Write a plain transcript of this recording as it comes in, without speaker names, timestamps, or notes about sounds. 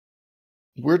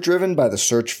We're driven by the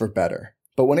search for better.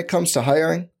 But when it comes to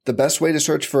hiring, the best way to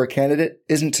search for a candidate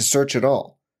isn't to search at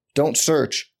all. Don't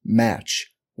search,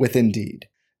 match with Indeed.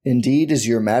 Indeed is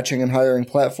your matching and hiring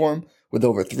platform with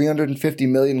over 350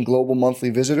 million global monthly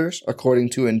visitors,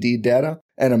 according to Indeed data,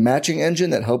 and a matching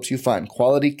engine that helps you find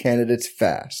quality candidates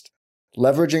fast.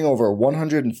 Leveraging over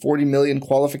 140 million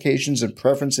qualifications and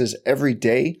preferences every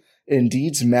day,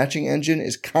 Indeed's matching engine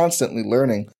is constantly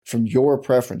learning from your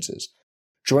preferences.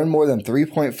 Join more than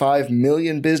 3.5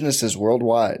 million businesses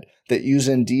worldwide that use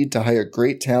Indeed to hire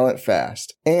great talent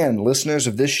fast. And listeners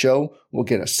of this show will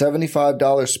get a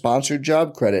 $75 sponsored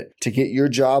job credit to get your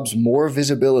jobs more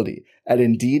visibility at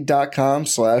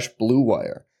Indeed.com/Blue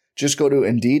Wire. Just go to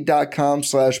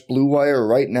Indeed.com/Blue Wire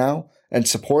right now and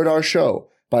support our show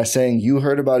by saying you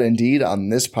heard about Indeed on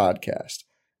this podcast.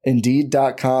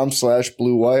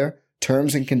 Indeed.com/Blue Wire.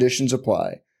 Terms and conditions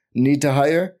apply. Need to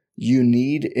hire? You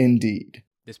need Indeed.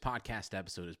 This podcast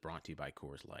episode is brought to you by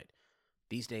Coors Light.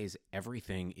 These days,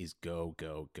 everything is go,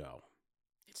 go, go.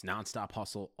 It's nonstop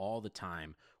hustle all the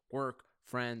time. Work,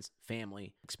 friends,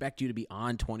 family, expect you to be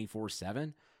on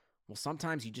 24/7. Well,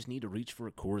 sometimes you just need to reach for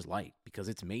a Coors Light because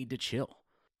it's made to chill.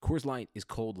 Coors Light is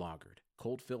cold lagered,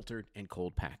 cold filtered, and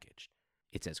cold packaged.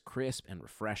 It's as crisp and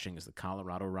refreshing as the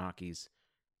Colorado Rockies.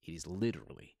 It is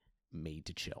literally made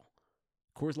to chill.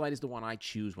 Coors Light is the one I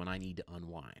choose when I need to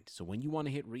unwind. So when you want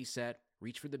to hit reset,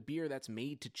 reach for the beer that's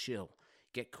made to chill.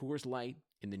 Get Coors Light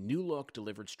in the new look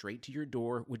delivered straight to your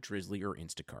door with Drizzly or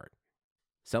Instacart.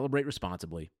 Celebrate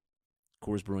responsibly.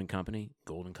 Coors Brewing Company,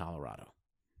 Golden, Colorado.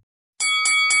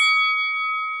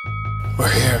 We're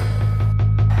here.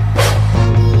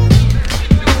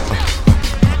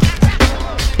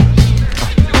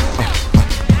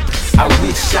 I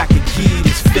wish I could give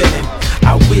this feeling.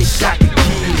 I wish I could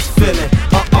give this feeling.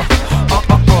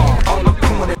 On the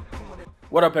corner.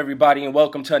 What up, everybody, and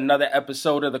welcome to another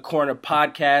episode of the Corner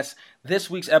Podcast. This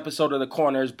week's episode of the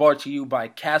Corner is brought to you by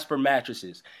Casper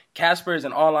Mattresses. Casper is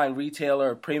an online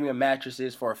retailer of premium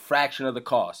mattresses for a fraction of the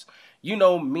cost. You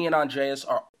know, me and Andreas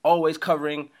are always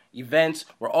covering events,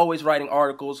 we're always writing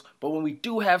articles, but when we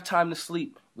do have time to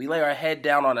sleep, we lay our head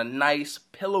down on a nice,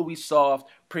 pillowy soft,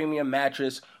 premium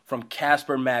mattress from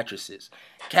Casper Mattresses.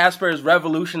 Casper is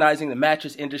revolutionizing the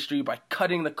mattress industry by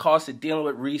cutting the cost of dealing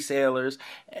with resellers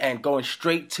and going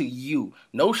straight to you.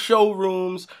 No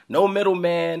showrooms, no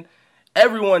middleman.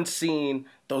 Everyone's seen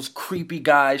those creepy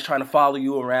guys trying to follow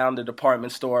you around the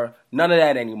department store. None of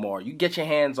that anymore. You get your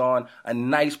hands on a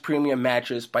nice premium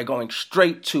mattress by going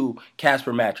straight to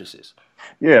Casper Mattresses.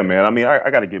 Yeah, man. I mean,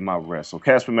 I got to get my rest. So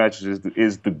Casper Mattresses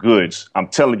is the goods. I'm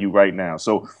telling you right now.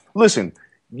 So listen,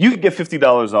 you can get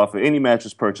 $50 off of any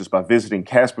mattress purchase by visiting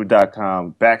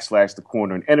Casper.com/The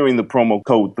Corner and entering the promo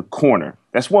code The Corner.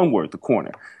 That's one word, The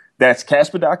Corner. That's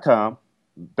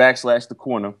Casper.com/The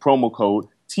Corner, promo code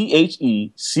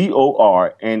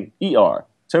THECORNER.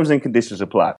 Terms and conditions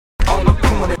apply.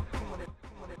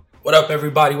 What up,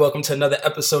 everybody? Welcome to another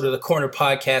episode of the Corner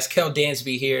Podcast. Kel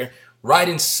Dansby here,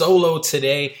 riding solo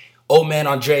today. Old man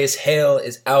Andreas Hale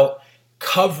is out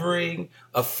covering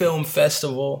a film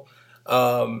festival.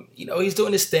 He's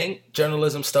doing his thing,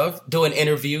 journalism stuff, doing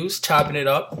interviews, chopping it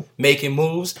up, making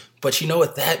moves. But you know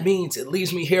what that means? It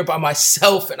leaves me here by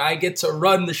myself and I get to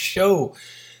run the show.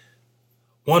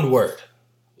 One word,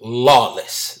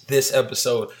 lawless, this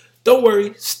episode. Don't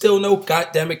worry, still no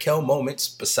goddamn Kel moments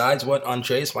besides what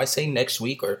Andreas might say next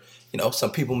week or,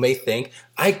 some people may think.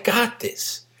 I got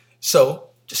this. So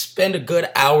just spend a good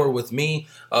hour with me.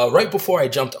 Right before I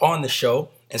jumped on the show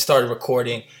and started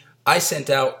recording, I sent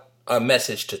out a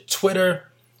message to Twitter.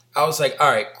 I was like, all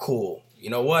right, cool.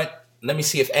 You know what? Let me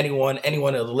see if anyone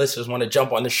of the listeners want to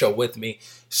jump on the show with me.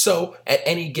 So at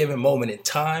any given moment in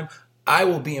time, I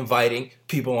will be inviting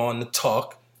people on to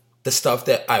talk the stuff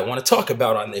that I want to talk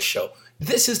about on this show.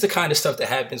 This is the kind of stuff that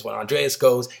happens when Andreas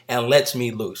goes and lets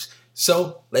me loose.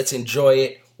 So let's enjoy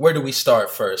it. Where do we start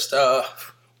first?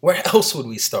 Where else would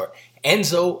we start?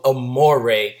 Enzo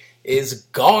Amore is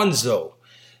gonzo.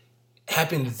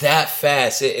 Happened that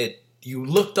fast. You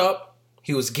looked up,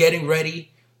 he was getting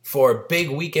ready for a big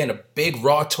weekend, a big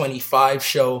Raw 25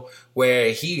 show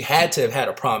where he had to have had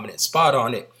a prominent spot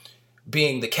on it,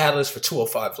 being the catalyst for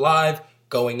 205 Live,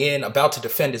 going in, about to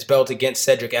defend his belt against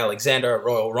Cedric Alexander at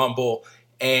Royal Rumble,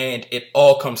 and it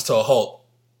all comes to a halt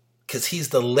because he's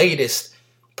the latest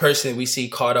person we see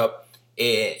caught up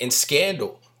in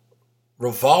scandal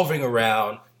revolving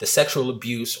around the sexual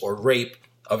abuse or rape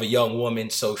of a young woman.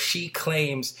 So she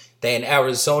claims that in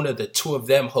Arizona, the two of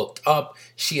them hooked up.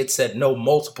 She had said no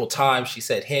multiple times. She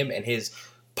said him and his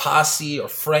posse or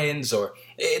friends, or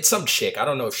it's some chick. I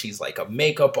don't know if she's like a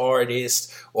makeup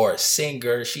artist or a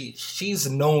singer. She's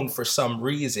known for some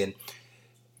reason.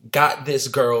 Got this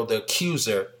girl, the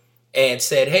accuser, and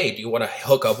said, hey, do you want to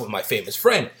hook up with my famous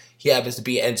friend? He happens to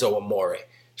be Enzo Amore.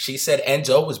 She said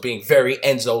Enzo was being very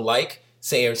Enzo-like,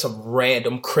 saying some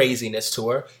random craziness to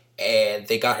her, and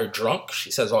they got her drunk.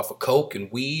 She says off of coke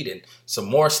and weed and some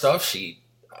more stuff.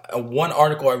 One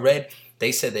article I read,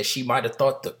 they said that she might have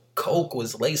thought the coke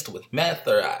was laced with meth,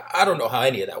 or I don't know how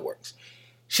any of that works.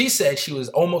 She said she was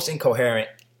almost incoherent,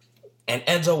 and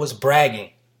Enzo was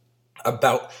bragging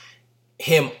about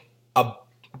him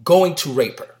going to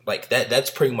rape her. Like that's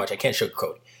pretty much, I can't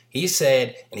sugarcoat it. He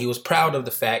said, and he was proud of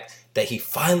the fact that he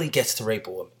finally gets to rape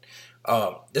a woman.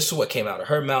 This is what came out of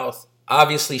her mouth.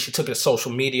 Obviously, she took it to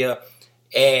social media,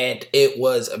 and it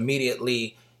was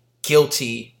immediately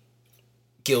guilty.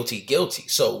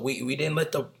 So we didn't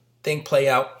let the thing play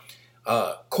out.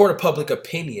 Court of public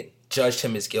opinion judged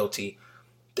him as guilty.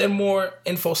 Then more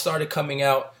info started coming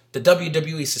out. The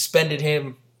WWE suspended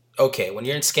him. Okay, when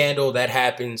you're in scandal, that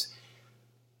happens.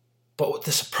 But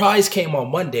the surprise came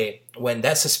on Monday when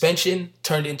that suspension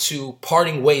turned into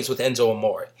parting ways with Enzo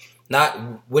Amore.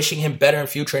 Not wishing him better in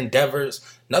future endeavors,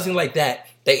 nothing like that.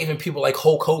 That even people like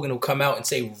Hulk Hogan who come out and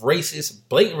say racist,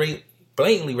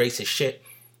 blatantly racist shit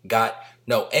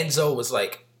no, Enzo was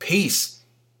like, peace,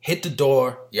 hit the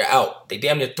door, you're out. They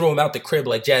damn near threw him out the crib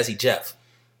like Jazzy Jeff.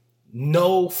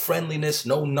 No friendliness,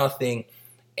 no nothing.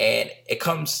 And it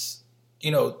comes,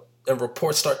 the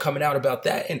reports start coming out about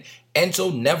that. And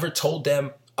Enzo never told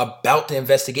them about the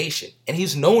investigation. And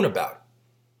he's known about it.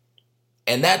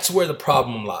 And that's where the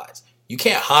problem lies. You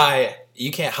can't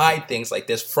hide things like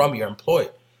this from your employer.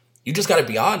 You just got to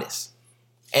be honest.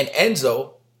 And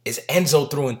Enzo is Enzo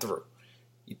through and through.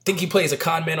 You think he plays a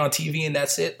con man on TV and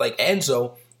that's it? Like,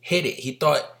 Enzo hit it. He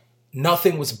thought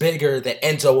nothing was bigger than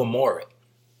Enzo Amore.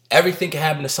 Everything can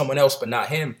happen to someone else but not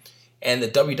him. And the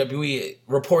WWE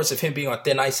reports of him being on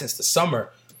thin ice since the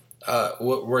summer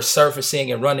were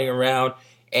surfacing and running around.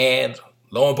 And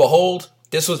lo and behold,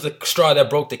 this was the straw that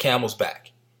broke the camel's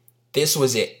back. This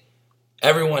was it.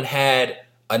 Everyone had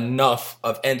enough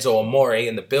of Enzo Amore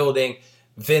in the building.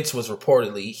 Vince was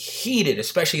reportedly heated,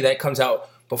 especially that comes out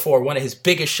before one of his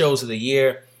biggest shows of the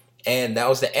year. And that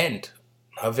was the end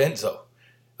of Enzo.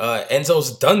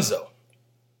 Enzo's donezo,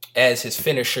 as his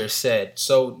finisher said.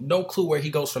 So no clue where he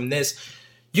goes from this.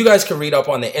 You guys can read up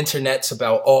on the internets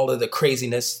about all of the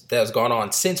craziness that has gone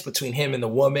on since between him and the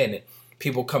woman, and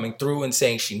people coming through and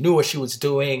saying she knew what she was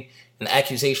doing, and the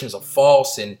accusations are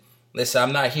false. And listen,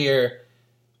 I'm not here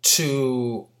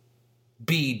to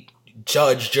be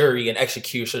judge, jury, and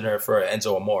executioner for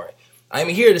Enzo Amore. I'm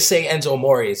here to say Enzo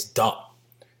Amore is dumb.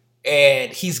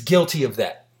 And he's guilty of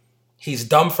that. He's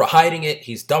dumb for hiding it.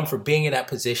 He's dumb for being in that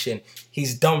position.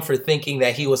 He's dumb for thinking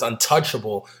that he was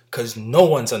untouchable, because no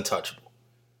one's untouchable.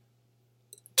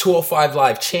 205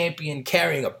 Live champion,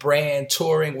 carrying a brand,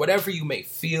 touring, whatever you may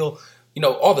feel.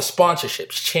 All the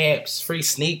sponsorships, champs, free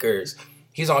sneakers.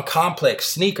 He's on Complex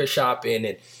sneaker shopping,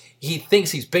 and he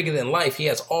thinks he's bigger than life. He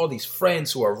has all these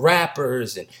friends who are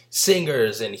rappers and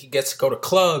singers, and he gets to go to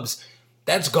clubs.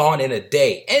 That's gone in a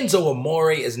day. Enzo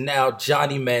Amore is now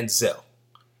Johnny Manziel.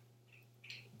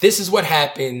 This is what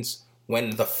happens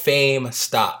when the fame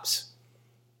stops.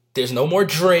 There's no more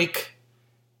Drake.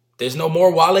 There's no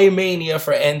more Wale Mania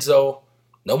for Enzo.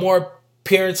 No more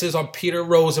appearances on Peter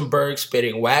Rosenberg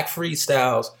spitting whack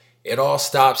freestyles. It all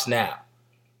stops now.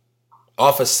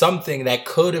 Off of something that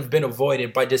could have been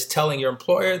avoided by just telling your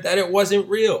employer that it wasn't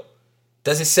real.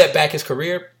 Does it set back his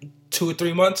career 2 or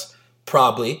 3 months?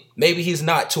 Probably. Maybe he's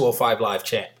not 205 Live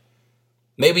champ.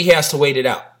 Maybe he has to wait it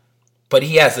out. But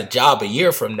he has a job a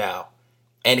year from now,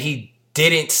 and he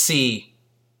didn't see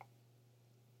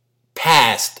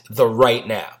past the right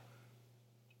now,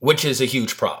 which is a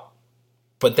huge problem.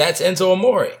 But that's Enzo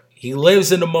Amore. He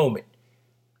lives in the moment.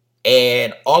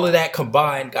 And all of that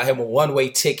combined got him a one-way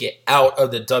ticket out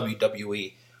of the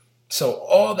WWE. So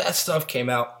all that stuff came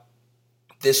out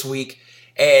this week.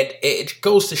 And it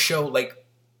goes to show, like,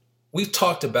 we've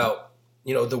talked about,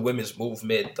 the women's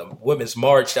movement, the women's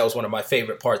march. That was one of my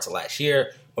favorite parts of last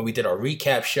year when we did our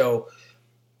recap show.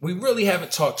 We really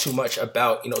haven't talked too much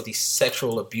about, these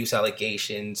sexual abuse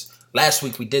allegations. Last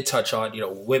week we did touch on,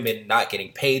 women not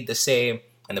getting paid the same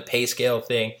and the pay scale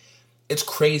thing. It's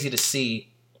crazy to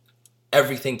see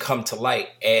everything come to light.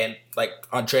 And like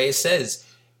Andreas says,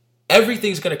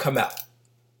 everything's going to come out.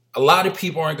 A lot of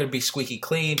people aren't going to be squeaky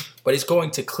clean, but it's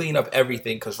going to clean up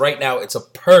everything, because right now it's a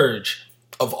purge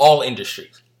of all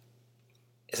industries.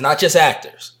 It's not just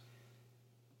actors.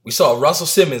 We saw Russell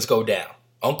Simmons go down.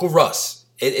 Uncle Russ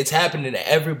It's happening to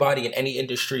everybody in any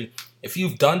industry. If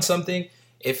you've done something,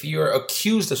 if you're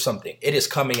accused of something, it is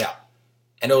coming out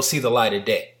and it'll see the light of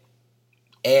day.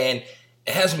 And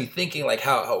it has me thinking like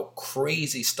how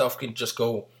crazy stuff can just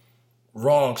go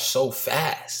wrong so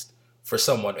fast for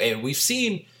someone. And we've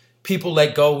seen people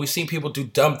let go. We've seen people do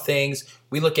dumb things.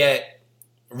 We look at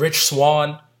Rich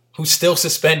Swann, who's still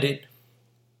suspended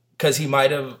because he might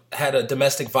have had a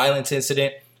domestic violence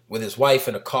incident with his wife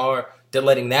in a car. They're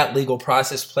letting that legal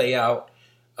process play out.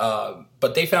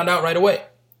 But they found out right away.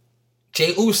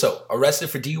 Jey Uso, arrested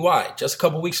for DUI just a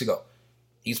couple weeks ago.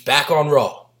 He's back on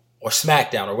Raw or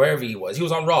SmackDown or wherever he was. He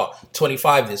was on Raw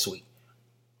 25 this week.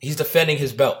 He's defending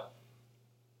his belt.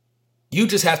 You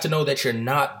just have to know that you're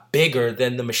not bigger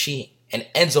than the machine. And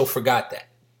Enzo forgot that.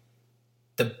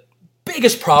 The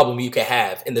biggest problem you can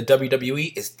have in the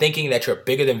WWE is thinking that you're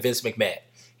bigger than Vince McMahon.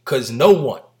 Because no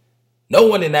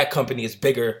one in that company is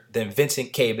bigger than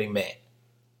Vincent K. McMahon.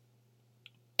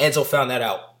 Enzo found that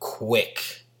out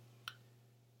quick.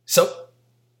 So,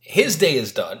 his day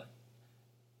is done.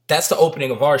 That's the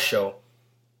opening of our show.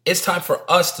 It's time for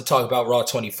us to talk about Raw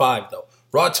 25, though.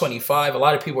 Raw 25, a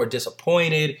lot of people are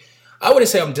disappointed. I wouldn't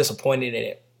say I'm disappointed in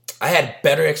it. I had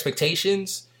better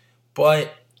expectations,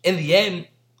 but in the end,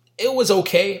 it was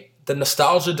okay. The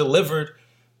nostalgia delivered.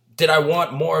 Did I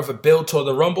want more of a build toward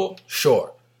the Rumble?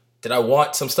 Sure. Did I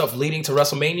want some stuff leading to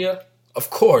WrestleMania? Of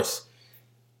course.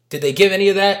 Did they give any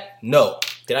of that? No.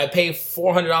 Did I pay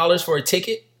 $400 for a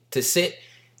ticket to sit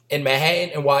in Manhattan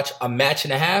and watch a match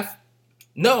and a half?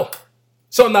 No.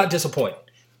 So I'm not disappointed.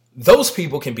 Those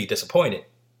people can be disappointed.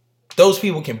 Those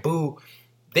people can boo.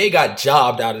 They got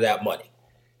jobbed out of that money.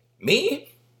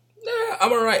 Me? Nah,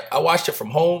 I'm all right. I watched it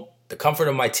from home, the comfort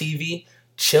of my TV,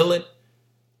 chilling,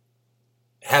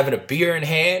 having a beer in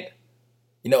hand,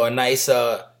 a nice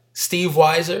Steve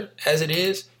Weiser as it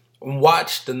is, and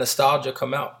watch the nostalgia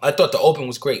come out. I thought the open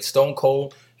was great. Stone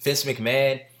Cold, Vince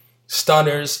McMahon,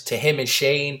 stunners to him and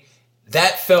Shane.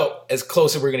 That felt as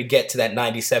close as we're going to get to that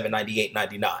 97, 98,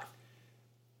 99.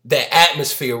 The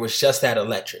atmosphere was just that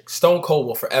electric. Stone Cold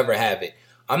will forever have it.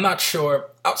 I'm not sure,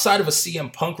 outside of a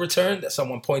CM Punk return that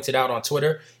someone pointed out on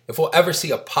Twitter, if we'll ever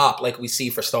see a pop like we see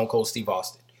for Stone Cold Steve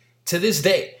Austin. To this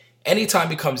day, anytime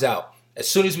he comes out, as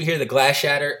soon as we hear the glass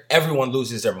shatter, everyone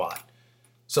loses their mind.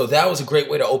 So that was a great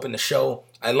way to open the show.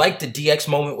 I liked the DX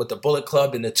moment with the Bullet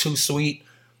Club and the Too Sweet.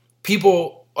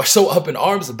 People are so up in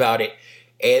arms about it,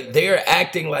 and they're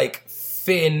acting like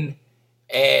Finn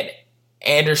and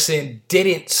Anderson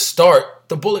didn't start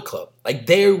the Bullet Club. Like,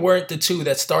 they weren't the two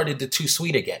that started the Too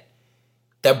Sweet again,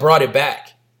 that brought it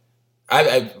back.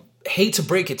 I hate to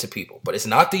break it to people, but it's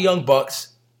not the Young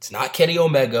Bucks. It's not Kenny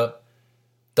Omega.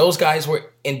 Those guys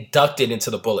were inducted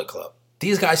into the Bullet Club.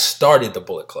 These guys started the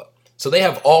Bullet Club. So they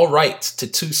have all rights to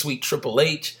Too Sweet Triple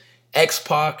H,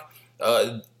 X-Pac,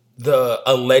 the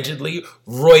allegedly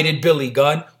roided Billy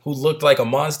Gunn, who looked like a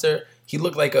monster. He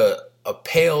looked like a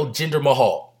pale Jinder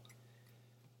Mahal.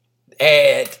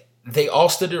 And they all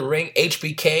stood in the ring.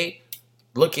 HBK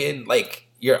looking like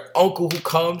your uncle who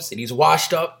comes and he's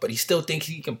washed up, but he still thinks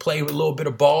he can play with a little bit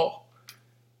of ball.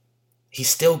 He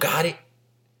still got it.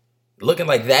 Looking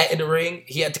like that in the ring.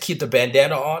 He had to keep the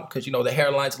bandana on because, the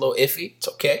hairline's a little iffy. It's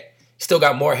okay. Still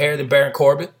got more hair than Baron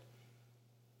Corbin.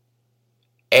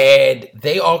 And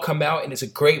they all come out, and it's a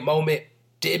great moment.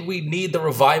 Did we need the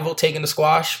Revival taking the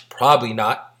squash? Probably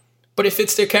not. But it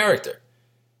fits their character.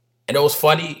 And it was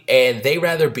funny, and they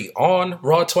rather be on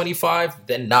Raw 25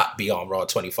 than not be on Raw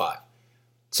 25.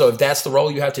 So if that's the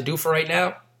role you have to do for right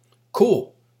now,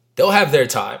 cool. They'll have their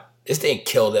time. This didn't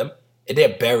kill them. It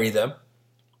didn't bury them.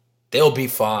 They'll be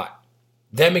fine.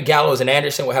 Them and Gallows and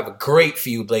Anderson will have a great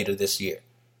feud later this year.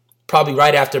 Probably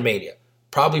right after Mania.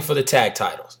 Probably for the tag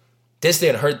titles. This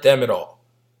didn't hurt them at all.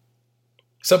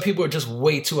 Some people are just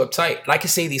way too uptight. And I can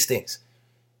say these things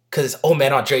because,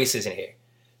 man, Andreas isn't here.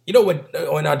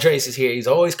 When Andreas is here, he's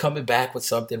always coming back with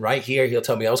something. Right here, he'll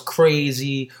tell me I was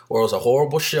crazy or it was a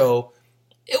horrible show.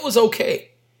 It was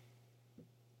okay.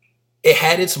 It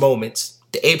had its moments.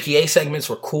 The APA segments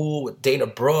were cool with Dana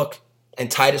Brooke and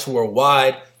Titus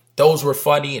Worldwide. Those were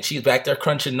funny, and she's back there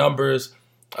crunching numbers.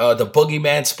 The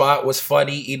Boogeyman spot was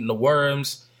funny, eating the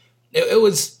worms. It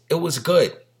was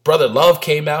good. Brother Love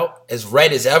came out as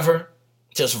red as ever,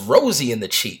 just rosy in the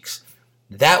cheeks.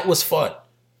 That was fun.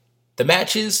 The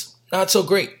matches, not so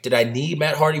great. Did I need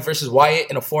Matt Hardy versus Wyatt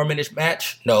in a 4-minute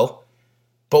match? No.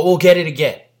 But we'll get it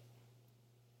again.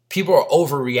 People are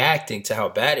overreacting to how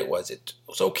bad it was. It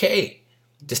was okay.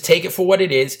 Just take it for what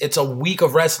it is. It's a week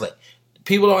of wrestling.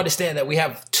 People don't understand that we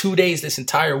have 2 days this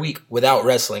entire week without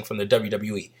wrestling from the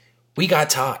WWE. We got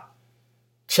time.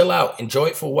 Chill out. Enjoy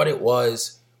it for what it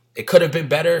was. It could have been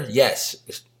better, yes.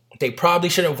 They probably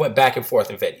shouldn't have went back and forth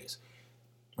in venues.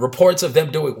 Reports of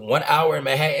them doing 1 hour in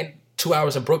Manhattan, 2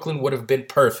 hours in Brooklyn would have been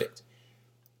perfect.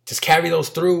 Just carry those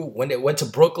through. When it went to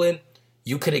Brooklyn,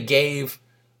 you could have gave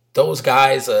those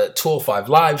guys a 205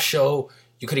 Live show.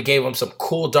 You could have gave them some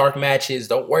cool dark matches.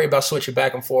 Don't worry about switching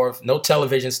back and forth. No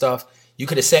television stuff. You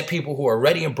could have sent people who are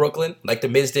already in Brooklyn, like The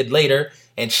Miz did later,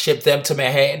 and shipped them to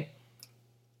Manhattan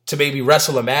to maybe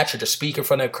wrestle a match or to speak in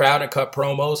front of the crowd and cut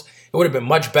promos. It would have been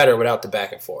much better without the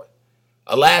back and forth.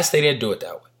 Alas, they didn't do it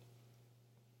that way.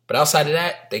 But outside of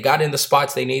that, they got in the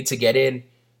spots they need to get in.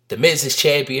 The Miz is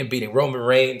champion, beating Roman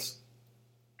Reigns.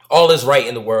 All is right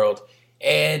in the world.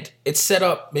 And it's set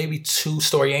up maybe 2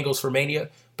 story angles for Mania.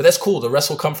 But that's cool. The rest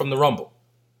will come from the Rumble.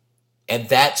 And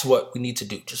that's what we need to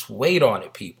do. Just wait on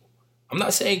it, people. I'm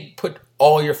not saying put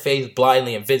all your faith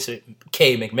blindly in Vince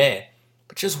K. McMahon.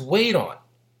 But just wait on it.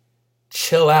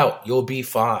 Chill out. You'll be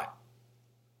fine.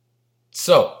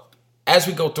 So, as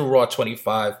we go through Raw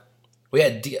 25, we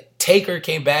had Taker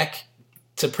came back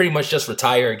to pretty much just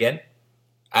retire again.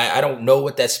 I don't know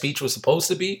what that speech was supposed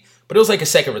to be, but it was like a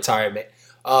second retirement.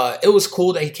 It was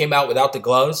cool that he came out without the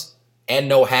gloves and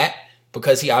no hat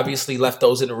because he obviously left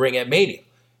those in the ring at Mania.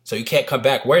 So you can't come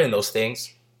back wearing those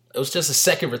things. It was just a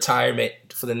second retirement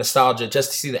for the nostalgia,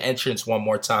 just to see the entrance one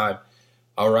more time.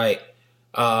 All right.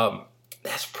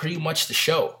 That's pretty much the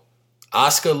show.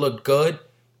 Asuka looked good,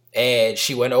 and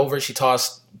she went over. She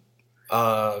tossed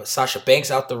Sasha Banks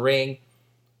out the ring,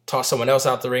 tossed someone else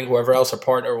out the ring, whoever else her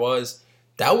partner was.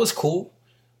 That was cool,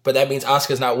 but that means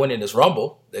Asuka's not winning this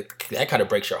Rumble. That kind of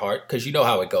breaks your heart because you know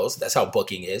how it goes. That's how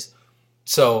booking is.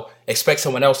 So expect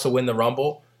someone else to win the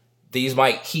Rumble. These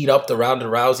might heat up the Ronda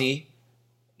Rousey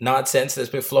nonsense that's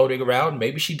been floating around.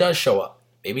 Maybe she does show up.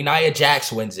 Maybe Nia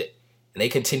Jax wins it, and they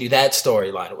continue that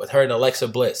storyline with her and Alexa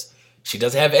Bliss. She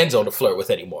doesn't have Enzo to flirt with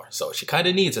anymore, so she kind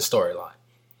of needs a storyline.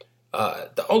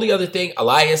 The only other thing,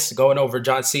 Elias going over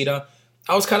John Cena,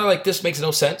 I was kind of like, this makes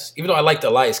no sense, even though I like the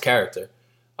Elias character.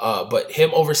 But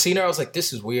him over Cena, I was like,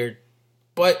 this is weird.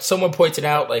 But someone pointed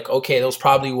out, like, okay, that was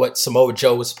probably what Samoa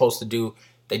Joe was supposed to do.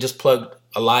 They just plugged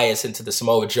Elias into the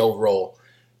Samoa Joe role.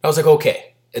 I was like,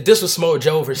 okay, if this was Samoa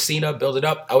Joe over Cena, build it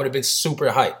up, I would have been super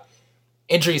hyped.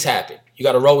 Injuries happen. You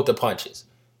got to roll with the punches.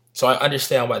 So I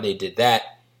understand why they did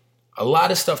that. A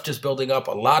lot of stuff just building up,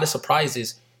 a lot of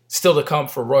surprises still to come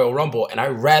for Royal Rumble. And I'd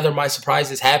rather my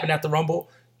surprises happen at the Rumble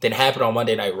than happen on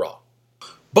Monday Night Raw.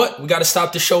 But we got to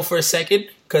stop the show for a second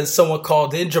because someone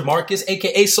called in, Jamarcus,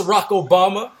 a.k.a. Ciroc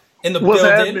Obama, in the What's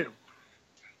building. happening?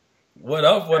 What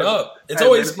up? What up? It's Hey,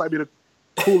 always... man, this might be the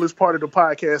coolest part of the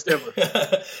podcast ever.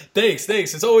 Thanks.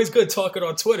 It's always good talking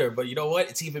on Twitter, but you know what?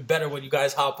 It's even better when you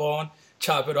guys hop on,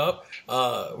 chop it up.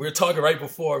 We were talking right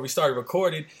before we started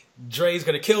recording. Dre's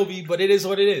going to kill me, but it is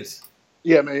what it is.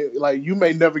 Yeah, man. Like, you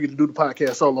may never get to do the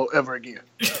podcast solo ever again.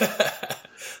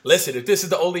 Listen, if this is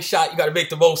the only shot, you got to make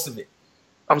the most of it.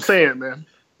 I'm saying, man.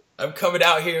 I'm coming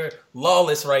out here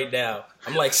lawless right now.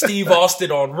 I'm like Steve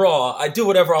Austin on Raw. I do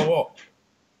whatever I want.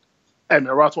 Hey,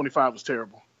 man, Raw 25 was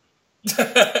terrible.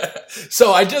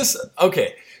 So I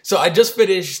just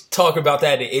finished talking about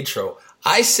that in the intro.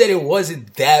 I said it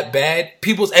wasn't that bad.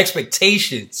 People's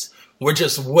expectations were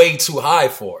just way too high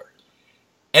for it.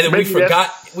 And then we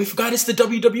forgot it's the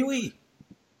WWE.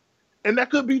 And that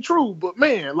could be true, but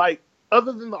man, like,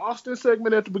 other than the Austin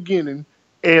segment at the beginning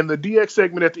and the DX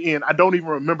segment at the end, I don't even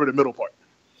remember the middle part.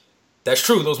 That's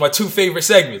true. Those are my 2 favorite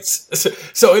segments.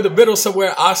 So in the middle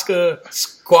somewhere, Asuka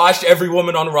squashed every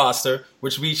woman on the roster,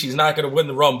 which means she's not going to win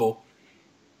the Rumble.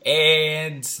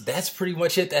 And that's pretty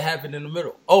much it that happened in the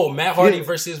middle. Oh, Matt Hardy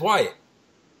versus Wyatt.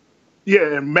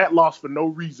 Yeah, and Matt lost for no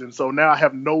reason, so now I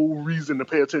have no reason to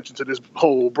pay attention to this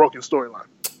whole broken storyline.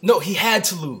 No, he had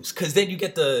to lose, because then you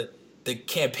get the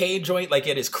campaign joint, like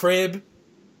at his crib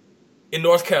in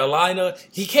North Carolina.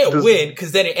 He can't win,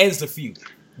 because then it ends the feud.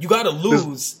 You got to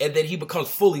lose, and then he becomes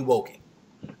fully woken.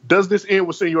 Does this end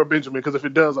with Senor Benjamin? Because if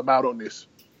it does, I'm out on this.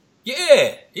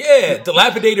 Yeah.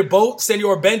 Dilapidated boat,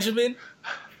 Senor Benjamin,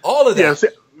 all of that. Yeah,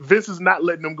 Vince is not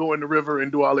letting them go in the river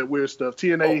and do all that weird stuff.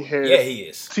 TNA he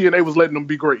is. TNA was letting them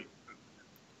be great.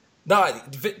 Nah,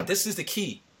 this is the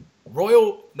key.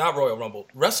 Not Royal Rumble,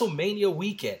 WrestleMania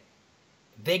weekend.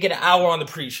 They get an hour on the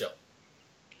pre-show.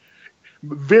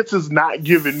 Vince is not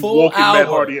giving Woken Matt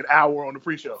Hardy an hour on the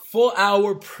pre-show. Full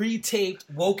hour pre-taped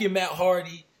Woken Matt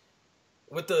Hardy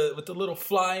with the little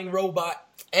flying robot,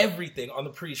 everything on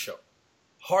the pre-show.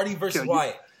 Hardy versus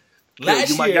Wyatt. Last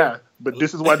year, my guy, but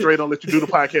this is why Dre don't let you do the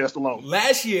podcast alone.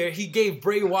 Last year, he gave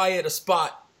Bray Wyatt a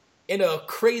spot in a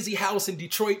crazy house in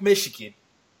Detroit, Michigan.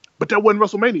 But that wasn't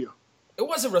WrestleMania. It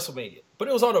wasn't WrestleMania, but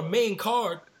it was on the main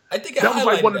card. I think it That was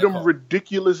like one of highlighted them card.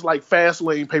 ridiculous like fast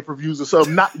lane pay-per-views or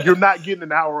something. You're not getting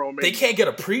an hour on They Mania. can't get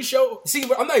a pre-show? See,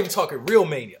 I'm not even talking real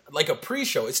Mania. Like a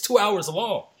pre-show. It's 2 hours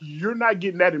long. You're not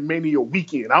getting that in Mania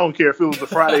weekend. I don't care if it was the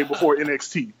Friday before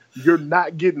NXT. You're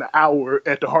not getting an hour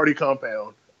at the Hardy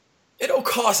compound. It don't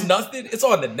cost nothing. It's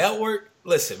on the network.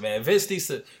 Listen, man, Vince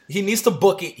needs to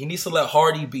book it. He needs to let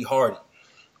Hardy be Hardy.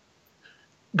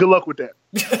 Good luck with that.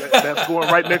 That's going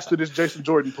right next to this Jason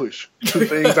Jordan push. Two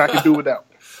things I can do without.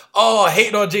 Oh,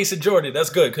 hating on Jason Jordan. That's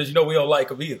good because we don't like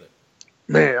him either.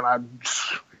 Man,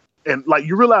 and like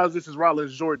you realize this is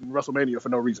Rollins Jordan WrestleMania for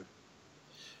no reason.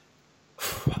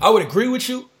 I would agree with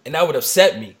you, and that would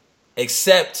upset me.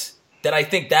 Except that I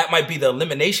think that might be the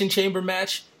Elimination Chamber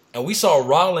match, and we saw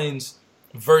Rollins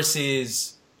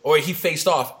he faced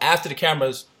off after the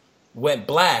cameras went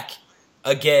black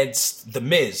against The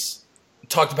Miz.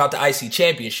 Talked about the IC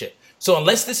Championship. So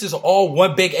unless this is all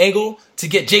one big angle to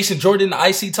get Jason Jordan the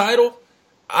IC title,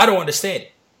 I don't understand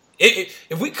it.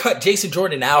 If we cut Jason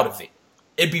Jordan out of it,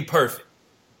 it'd be perfect.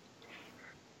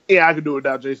 Yeah, I could do it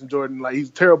without Jason Jordan. Like he's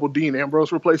a terrible Dean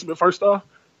Ambrose replacement, first off.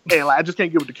 And like I just can't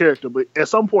give it the character. But at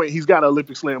some point he's got to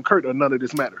Olympic Slam Kurt or none of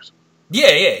this matters. Yeah.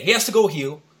 He has to go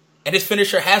heel. And his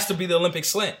finisher has to be the Olympic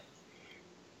Slam.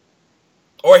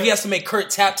 Or he has to make Kurt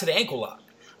tap to the ankle lock.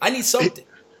 I need something.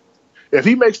 If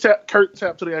he makes Kurt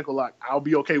tap to the ankle lock, I'll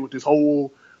be okay with this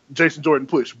whole Jason Jordan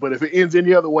push. But if it ends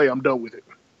any other way, I'm done with it.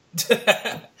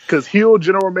 Because heel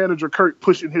general manager Kurt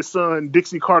pushing his son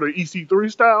Dixie Carter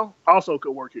EC3 style also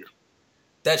could work here.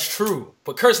 That's true.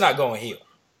 But Kurt's not going heel.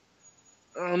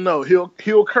 I don't know.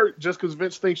 Heel Kurt, just because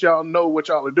Vince thinks y'all know what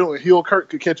y'all are doing, heel Kurt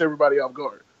could catch everybody off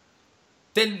guard.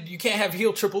 Then you can't have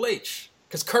heel Triple H.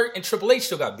 Because Kurt and Triple H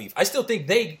still got beef. I still think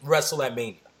they wrestle at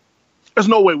Mania. There's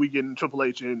no way we get in Triple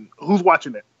H, and who's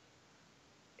watching that?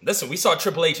 Listen, we saw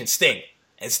Triple H and Sting.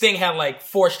 And Sting had like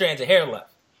 4 strands of hair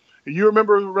left. You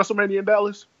remember WrestleMania in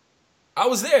Dallas? I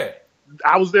was there.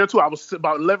 I was there too. I was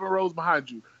about 11 rows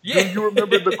behind you. Yeah. Do you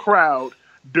remember the crowd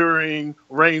during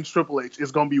Reigns Triple H?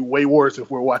 It's going to be way worse if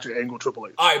we're watching Angle Triple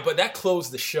H. All right, but that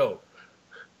closed the show.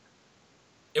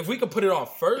 If we could put it on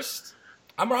first,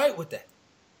 I'm all right with that.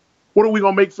 What are we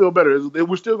going to make feel better?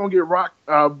 We're still going to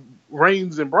get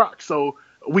Reigns and Brock, so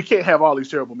we can't have all these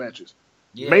terrible matches.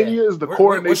 Yeah. Mania is the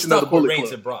coronation of the Bullet Reigns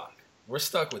Club. and Brock. We're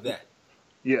stuck with that.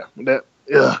 Yeah, that.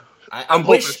 Yeah. I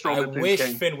wish wish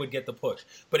Finn would get the push.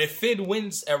 But if Finn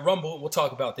wins at Rumble, we'll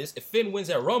talk about this. If Finn wins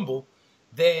at Rumble,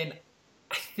 then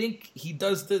I think he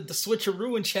does the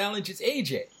switcheroo and challenges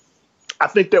AJ. I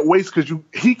think that wastes because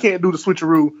he can't do the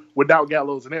switcheroo without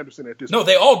Gallows and Anderson at this point. No,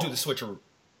 they all do the switcheroo.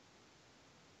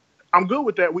 I'm good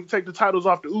with that. We can take the titles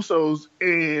off the Usos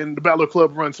and the Balor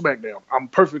Club run SmackDown. I'm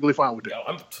perfectly fine with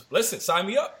that. Listen, sign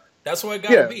me up. That's what it got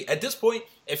to be. At this point,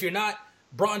 if you're not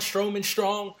Braun Strowman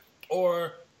strong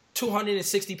or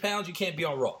 260 pounds, you can't be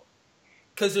on Raw.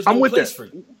 Because there's no place for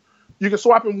you. You can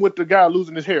swap him with the guy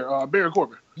losing his hair, Baron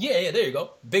Corbin. Yeah, there you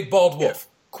go. Big bald wolf.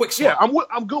 Quick swap. Yeah,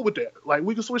 I'm good with that. Like,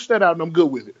 we can switch that out and I'm good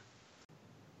with it.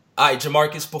 All right,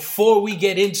 Jamarcus, before we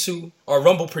get into our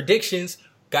Rumble predictions,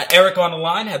 got Eric on the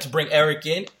line. Had to bring Eric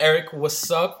in. Eric,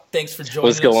 what's up? Thanks for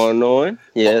joining us. What's going on?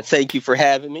 Yeah, thank you for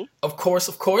having me. Of course.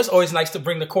 Always nice to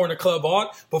bring the Corner Club on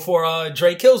before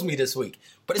Dre kills me this week.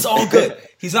 But it's all good.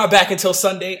 He's not back until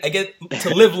Sunday. I get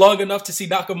to live long enough to see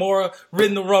Nakamura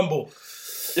win the Rumble.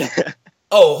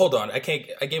 Oh, hold on. I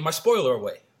gave my spoiler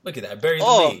away. Look at that. Buried the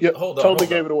lead. Yep, hold totally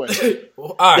gave it away.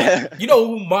 All right. You know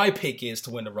who my pick is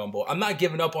to win the Rumble. I'm not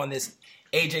giving up on this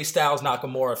AJ Styles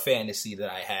Nakamura fantasy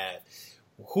that I had.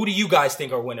 Who do you guys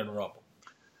think are winning the Rumble?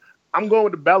 I'm going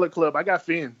with the Balor Club. I got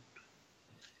Finn.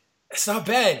 It's not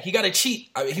bad. He got to cheat.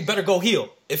 I mean, he better go heel.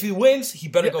 If he wins, he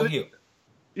better go heel.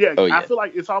 Yeah, I feel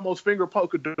like it's almost finger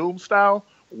poke of doom style.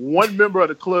 One member of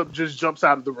the club just jumps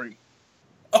out of the ring.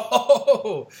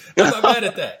 Oh, I'm not mad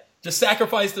at that. Just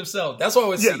sacrificed himself. That's what I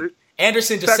would see.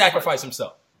 Anderson just sacrificed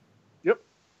himself. Yep.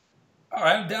 All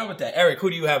right, I'm down with that. Eric, who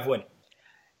do you have winning?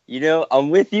 You know, I'm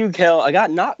with you, Kel. I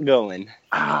got Knock going.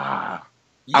 Yeah.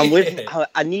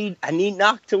 I need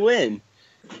Knock to win.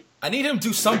 I need him to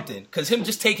do something because him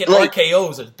just taking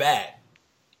RKOs is bad.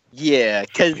 Yeah,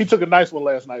 because he took a nice one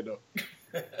last night though.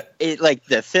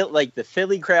 The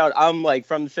Philly crowd. I'm like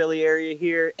from the Philly area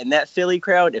here, and that Philly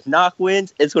crowd, if Knock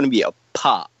wins, it's going to be a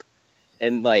pop,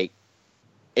 and like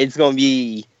it's going to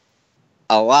be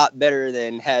a lot better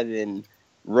than having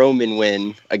Roman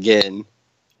win again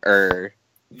or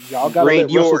y'all got to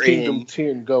let Wrestle Kingdom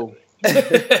 10 go.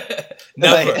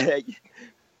 Never.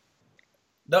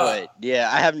 But yeah,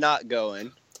 I have Knock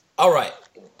going. All right,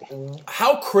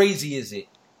 how crazy is it?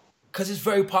 Because it's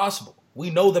very possible. We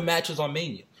know the match is on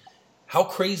Mania. how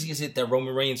crazy is it that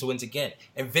Roman Reigns wins again?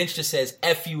 And Vince just says,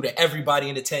 F you to everybody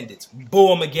in attendance.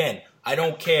 Boom again. I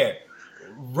don't care.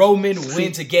 Roman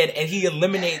wins again, and he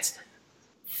eliminates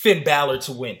Finn Balor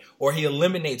to win, or he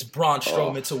eliminates Braun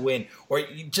Strowman to win, or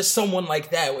just someone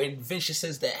like that. And Vince just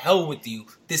says, the hell with you.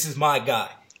 This is my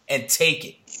guy. And take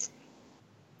it.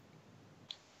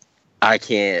 I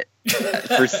can't.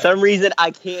 For some reason,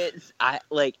 I can't.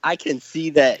 I can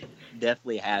see that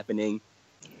definitely happening.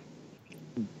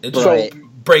 But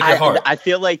break your heart. I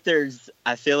feel like there's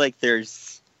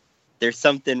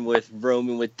something with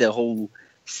Roman with the whole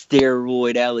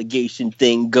steroid allegation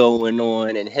thing going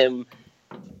on, and him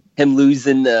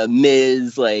losing the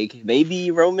Miz. Like,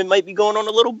 maybe Roman might be going on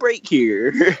a little break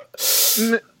here.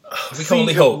 We can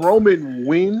only hope. If Roman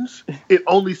wins, it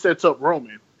only sets up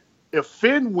Roman. If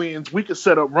Finn wins, we could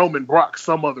set up Roman Brock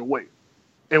some other way.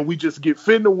 And we just get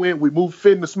Finn to win. We move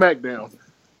Finn to SmackDown.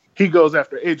 He goes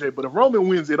after AJ. But if Roman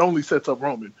wins, it only sets up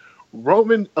Roman.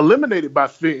 Roman eliminated by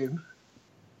Finn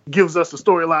gives us the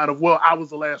storyline of, well, I was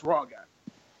the last Raw guy.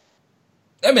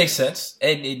 That makes sense.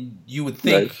 And you would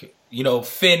think,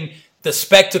 Finn, the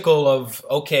spectacle of,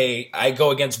 okay, I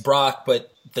go against Brock,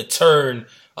 but the turn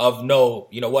of, no,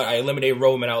 you know what, I eliminate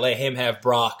Roman, I'll let him have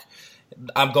Brock.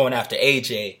 I'm going after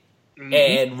AJ. Mm-hmm.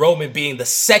 And Roman being the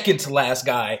second to last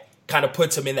guy kind of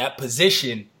puts him in that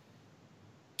position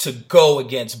to go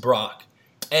against Brock.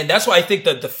 And that's why I think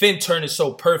that the Finn turn is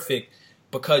so perfect,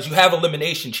 because you have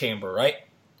Elimination Chamber, right?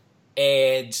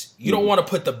 And you don't want to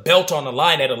put the belt on the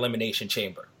line at Elimination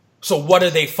Chamber. So what are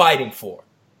they fighting for?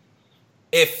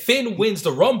 If Finn wins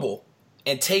the Rumble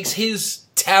and takes his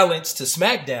talents to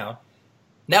SmackDown,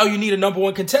 now you need a number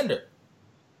one contender.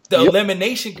 The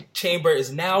Elimination Chamber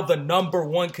is now the number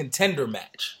one contender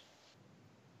match.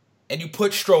 And you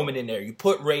put Strowman in there, you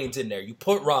put Reigns in there, you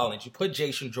put Rollins, you put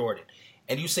Jason Jordan,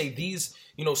 and you say these,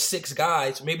 6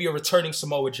 guys, maybe a returning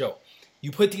Samoa Joe.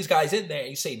 You put these guys in there and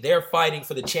you say they're fighting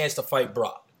for the chance to fight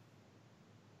Brock.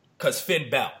 Because Finn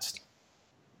bounced.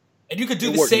 And you could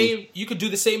do the same. You could do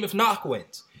the same if Knock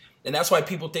wins. And that's why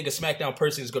people think a SmackDown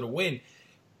person is going to win.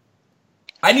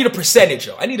 I need a percentage,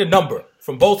 though. I need a number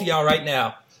from both of y'all right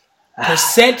now.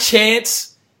 Percent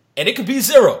chance, and it could be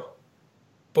 0.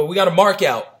 But we got to mark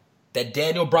out that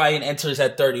Daniel Bryan enters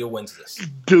at 30 or wins this.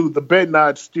 Dude, the bet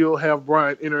odds still have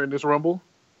Bryan entering this Rumble.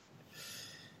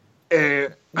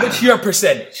 And what's your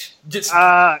percentage? Just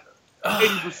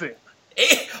 80%.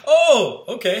 Oh,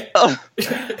 okay.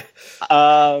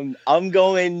 I'm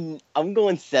going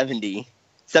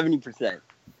 70%.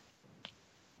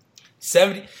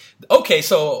 70. Okay,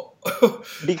 so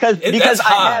because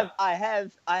I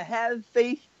have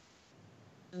faith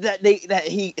that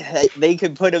they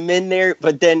could put him in there,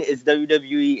 but then it's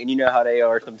WWE, and you know how they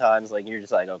are sometimes. Like, you're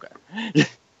just like, okay.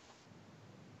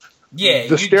 Yeah,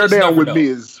 the stare down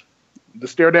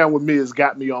with Miz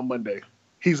got me on Monday.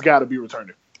 He's got to be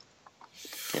returning.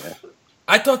 Yeah.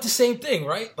 I thought the same thing,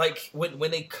 right? Like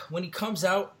when he comes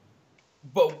out,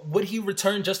 but would he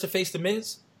return just to face the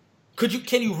Miz?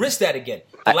 Can you risk that again?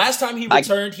 The last time he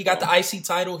returned, he got the IC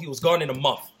title. He was gone in a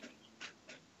month.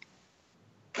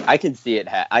 I can see it.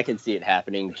 I can see it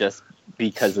happening just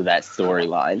because of that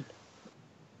storyline.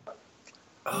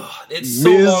 It's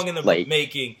so long in the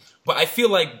making, but I feel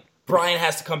like Bryan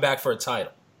has to come back for a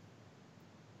title.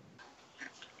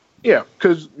 Yeah,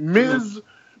 because Miz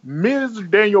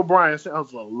Daniel Bryan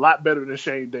sounds a lot better than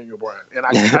Shane Daniel Bryan, and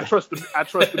I trust the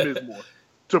Miz more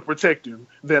to protect him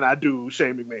than I do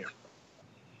Shane McMahon.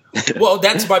 Well,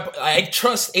 I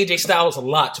trust AJ Styles a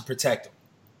lot to protect him.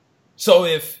 So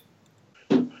if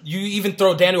you even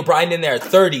throw Daniel Bryan in there at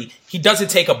 30, he doesn't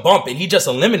take a bump and he just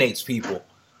eliminates people.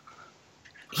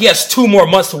 He has 2 more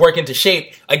months to work into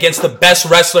shape against the best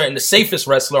wrestler and the safest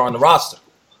wrestler on the roster.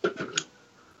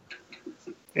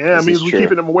 Yeah, it means we're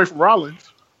keeping him away from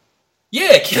Rollins.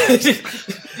 Yeah,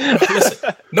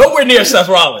 listen, nowhere near Seth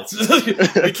Rollins. we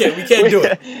can't do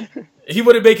it. He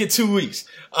wouldn't make it 2 weeks.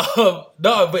 No,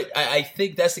 but I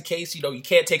think that's the case. You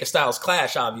can't take a Styles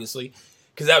Clash, obviously,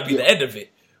 because that would be the end of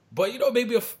it. But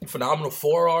maybe a phenomenal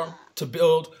forearm to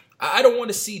build. I don't want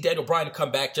to see Daniel Bryan come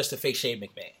back just to face Shane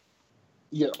McMahon.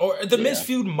 Yeah, or the Miz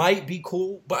feud might be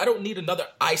cool, but I don't need another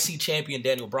IC champion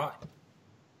Daniel Bryan.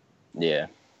 Yeah.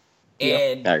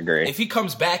 And I agree. If he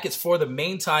comes back, it's for the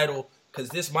main title, because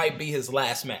this might be his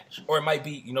last match. Or it might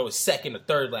be, his second or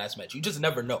third last match. You just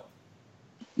never know.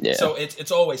 Yeah. So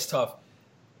it's always tough.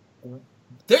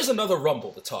 There's another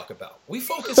Rumble to talk about. We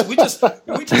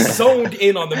just zoned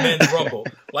in on the men's Rumble.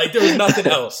 Like there was nothing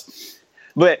else.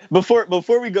 But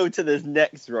before we go to this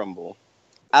next Rumble,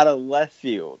 out of left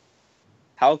field,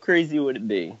 how crazy would it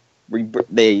be?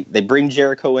 They bring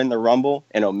Jericho in the Rumble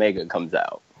and Omega comes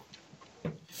out.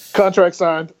 Contract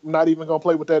signed. I'm not even gonna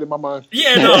play with that in my mind.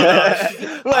 Yeah,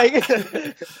 no. Like,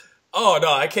 Oh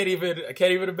no, I can't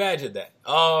even imagine that.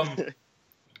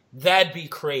 That'd be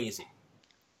crazy.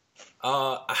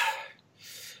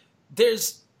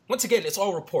 There's once again, it's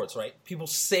all reports, right? People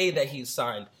say that he's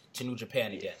signed to New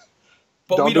Japan again,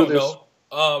 but we don't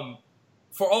know.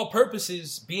 For all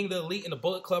purposes, being the elite in the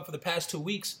Bullet Club for the past 2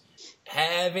 weeks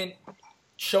haven't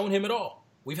shown him at all.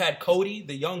 We've had Cody,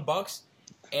 the Young Bucks,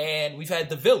 and we've had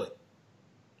the Villain.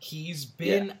 He's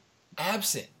been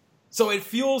absent. So it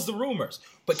fuels the rumors.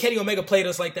 But Kenny Omega played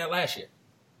us like that last year.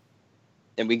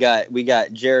 and we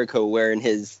got Jericho wearing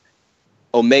his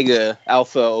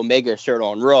Alpha Omega shirt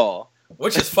on Raw.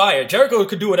 Which is fire. Jericho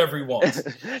could do whatever he wants.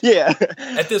 Yeah.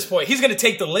 At this point, he's going to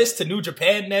take the list to New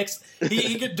Japan next.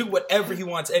 He could do whatever he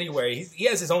wants anywhere. He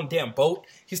has his own damn boat.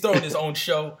 He's throwing his own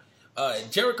show.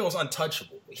 Jericho's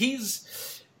untouchable.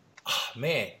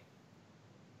 Man.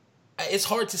 It's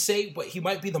hard to say, but he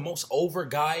might be the most over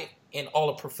guy in all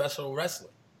of professional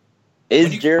wrestling.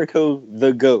 Is Jericho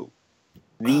the GOAT?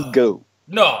 The GOAT?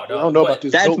 No. I don't know about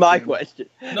this. That's my question.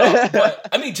 No, but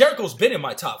I mean, Jericho's been in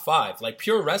my top 5. Like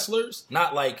pure wrestlers,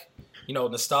 not like,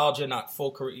 nostalgia, not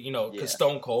full career, because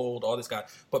Stone Cold, all this guy.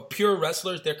 But pure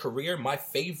wrestlers, their career, my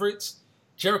favorites,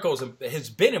 has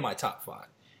been in my top 5.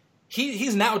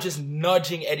 He's now just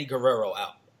nudging Eddie Guerrero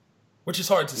out, which is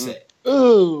hard to say.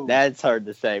 Ooh. That's hard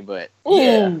to say, but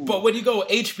yeah. But when you go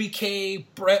HBK,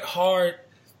 Bret Hart,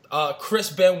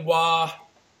 Chris Benoit,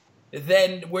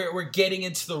 then we're getting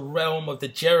into the realm of the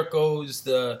Jerichos,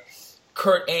 the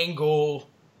Kurt Angle,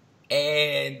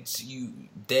 and you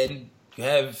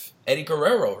have Eddie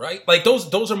Guerrero, right? Like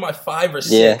those are my 5 or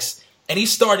 6, and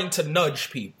he's starting to nudge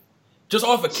people just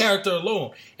off of character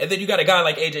alone. And then you got a guy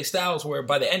like AJ Styles, where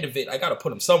by the end of it, I got to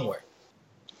put him somewhere.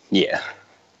 yeah.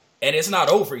 And it's not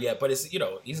over yet, but it's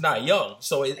he's not young,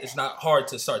 so it's not hard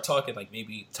to start talking like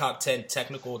maybe top 10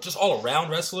 technical, just all around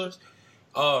wrestlers.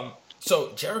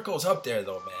 So Jericho's up there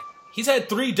though, man. He's had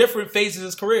 3 different phases of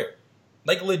his career,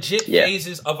 like legit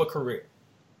phases of a career.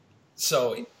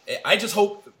 So I just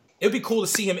hope it'd be cool to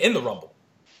see him in the Rumble.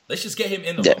 Let's just get him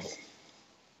in the Rumble,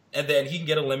 and then he can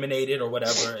get eliminated or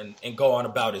whatever, and go on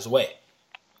about his way.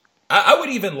 I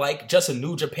would even like just a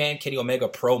New Japan Kenny Omega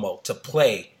promo to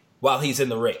play while he's in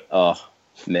the ring. Oh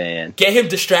man, get him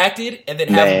distracted and then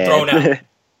have him thrown out.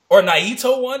 Or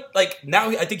Naito one. Like, now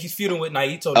I think he's feuding with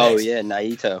Naito next. Oh, yeah,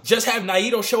 Naito. Just have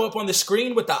Naito show up on the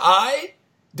screen with the eye,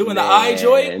 doing the eye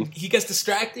joint. He gets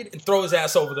distracted and throw his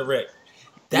ass over the ring.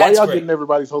 Why y'all getting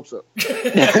everybody's hopes up?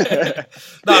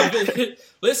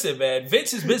 Listen, man.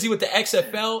 Vince is busy with the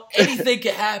XFL. Anything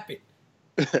can happen.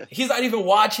 He's not even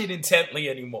watching intently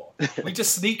anymore. We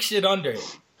just sneak shit under him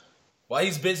while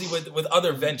he's busy with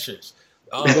other ventures.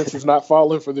 Vince is not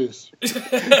falling for this.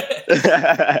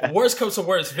 Worst comes to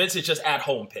worst, Vince is just at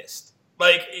home pissed.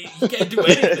 Like, he can't do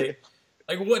anything.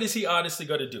 Like, what is he honestly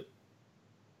going to do?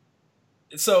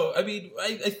 So, I mean,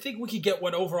 I think we could get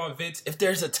one over on Vince. If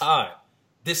there's a time,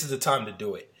 this is the time to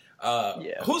do it.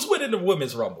 Who's winning the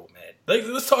Women's Rumble, man? Like,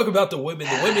 let's talk about the women.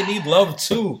 The women need love,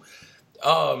 too.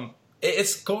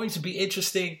 It's going to be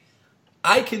interesting.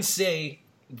 I can say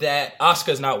that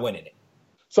Asuka's not winning it.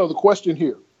 So the question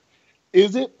here,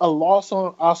 is it a loss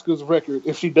on Asuka's record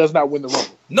if she does not win the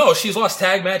Rumble? No, she's lost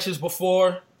tag matches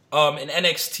before. In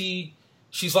NXT,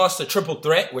 she's lost a triple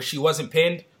threat where she wasn't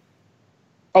pinned.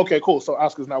 Okay, cool. So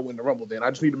Asuka's not winning the Rumble then. I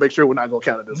just need to make sure we're not going to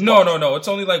count it as No. It's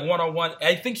only like one-on-one.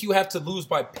 I think you have to lose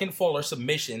by pinfall or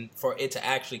submission for it to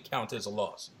actually count as a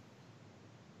loss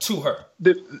to her.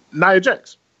 Nia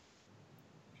Jax.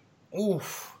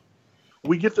 Oof.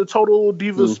 We get the Total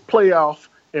Divas playoff,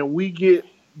 and we get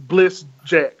Bliss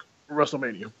Jack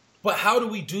WrestleMania. But how do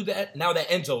we do that now that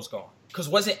Enzo's gone? Because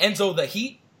wasn't Enzo the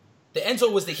heat? The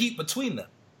Enzo was the heat between them.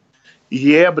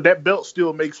 Yeah, but that belt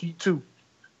still makes heat too.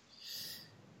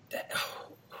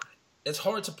 It's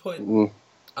hard to put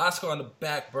Asuka on the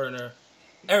back burner.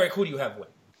 Eric, who do you have win?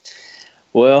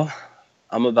 Well,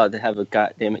 I'm about to have a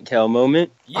goddammit Kel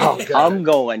moment. Yeah. I'm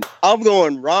going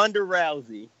Ronda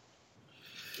Rousey.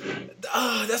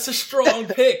 That's a strong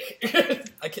pick.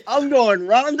 I'm going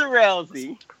Ronda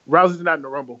Rousey. Rousey's not in the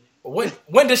Rumble.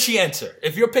 When does she enter?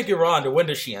 If you're picking Ronda, when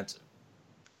does she enter?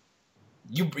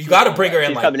 You got to bring her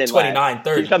in like 29,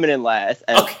 30. She's coming in last.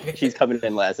 Okay. She's coming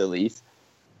in last at least.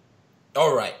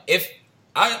 All right.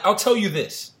 I'll tell you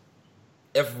this.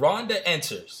 If Ronda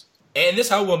enters, and this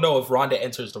is how we'll know if Ronda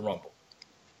enters the Rumble.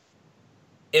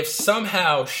 If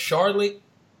somehow Charlotte,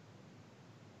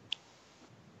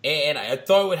 and I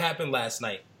thought it would happen last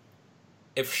night,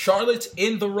 if Charlotte's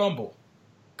in the Rumble,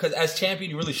 because as champion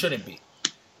you really shouldn't be,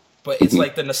 but it's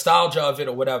like the nostalgia of it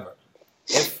or whatever.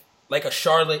 If like a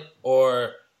Charlotte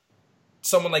or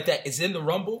someone like that is in the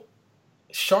Rumble,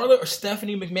 Charlotte or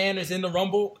Stephanie McMahon is in the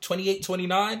Rumble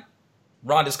 28-29,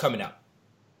 Ronda's coming out.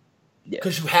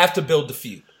 Because you have to build the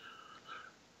feud.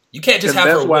 You can't just have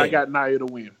her win. That's why I got Nia to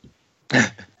win.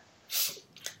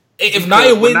 If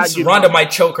Nia wins, Ronda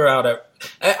might choke her out.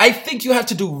 I think you have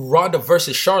to do Ronda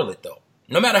versus Charlotte, though.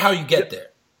 No matter how you get there.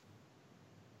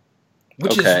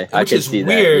 Which is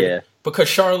weird because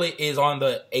Charlotte is on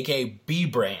the AKA B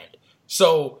brand.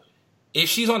 So if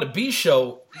she's on the B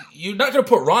show, you're not going to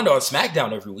put Ronda on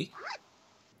SmackDown every week.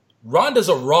 Ronda's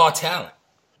a Raw talent.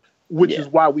 Which is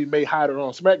why we may hide her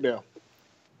on SmackDown.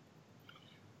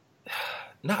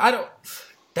 No, I don't.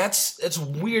 It's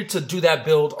weird to do that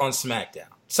build on SmackDown.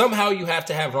 Somehow you have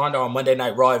to have Ronda on Monday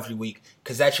Night Raw every week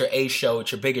because that's your A show.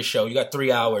 It's your biggest show. You got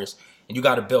 3 hours and you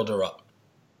got to build her up.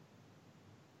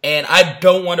 And I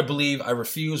don't want to believe, I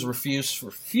refuse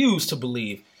to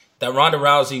believe that Ronda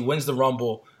Rousey wins the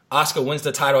Rumble, Asuka wins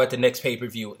the title at the next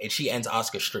pay-per-view, and she ends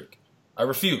Asuka's streak. I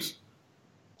refuse.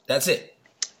 That's it.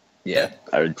 Yeah.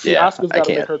 Asuka's got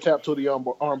to make her tap to the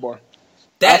armbar.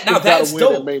 That's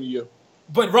dope. Mania.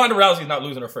 But Ronda Rousey's not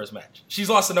losing her first match. She's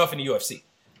lost enough in the UFC.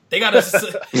 They gotta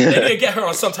get her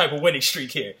on some type of winning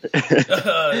streak here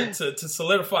to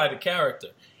solidify the character.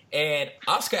 And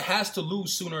Asuka has to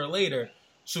lose sooner or later.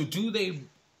 So do they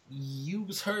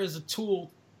use her as a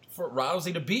tool for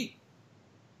Rousey to beat?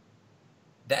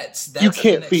 That's you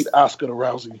can't feed Asuka to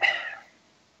Rousey.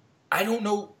 I don't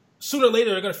know. Sooner or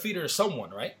later they're gonna feed her to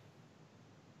someone, right?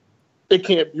 It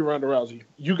can't be Ronda Rousey.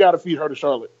 You got to feed her to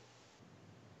Charlotte.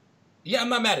 Yeah, I'm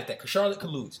not mad at that because Charlotte could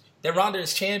lose. Then Ronda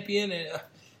is champion and it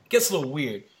gets a little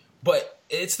weird. But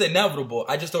it's the inevitable.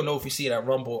 I just don't know if we see it at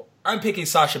Rumble. I'm picking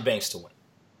Sasha Banks to win.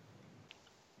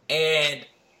 And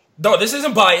no, this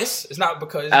isn't bias. It's not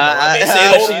because I may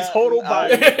say that she's total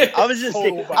bias. I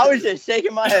was just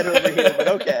shaking my head over here, but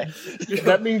okay.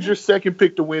 That means your second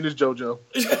pick to win is JoJo.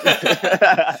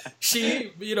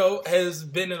 She, has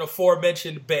been in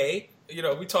aforementioned Bay.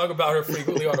 We talk about her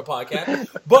frequently on the podcast.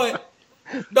 But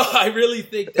no, I really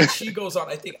think that she goes on.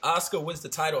 I think Asuka wins the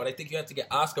title, and I think you have to get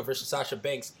Asuka versus Sasha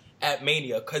Banks at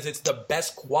Mania because it's the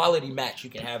best quality match you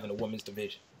can have in a women's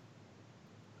division.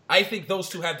 I think those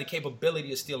two have the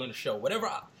capability of stealing the show. Whatever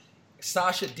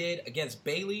Sasha did against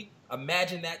Bayley,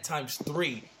 imagine that times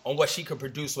 3 on what she could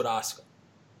produce with Asuka.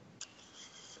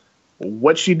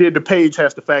 What she did to Paige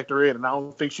has to factor in, and I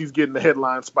don't think she's getting the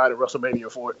headline spot at WrestleMania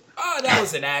for it. Oh, that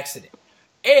was an accident.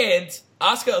 And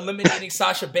Asuka eliminating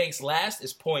Sasha Banks last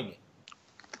is poignant.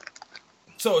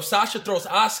 So if Sasha throws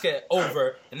Asuka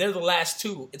over and they're the last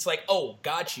two, it's like, oh,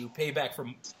 got you, payback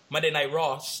from Monday Night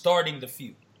Raw, starting the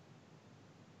feud.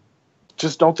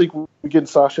 Just don't think we're getting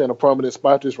Sasha in a prominent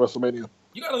spot this WrestleMania.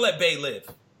 You gotta let Bae live.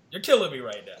 You're killing me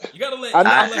right now. You gotta let.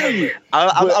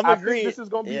 I'm agreeing. This is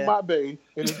gonna be my Bae, and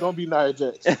it's gonna be Nia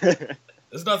Jax.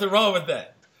 There's nothing wrong with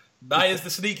that. Nia's the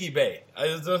sneaky Bae.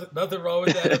 There's nothing wrong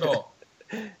with that at all.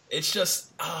 It's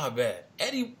just, man.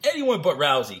 Anyone but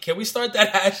Rousey. Can we start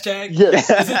that hashtag? Yes.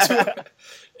 Is it too?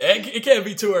 It can't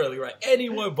be too early, right?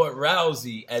 Anyone but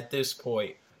Rousey at this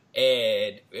point,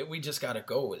 and we just gotta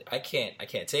go with it. I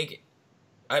can't take it.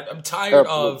 I'm tired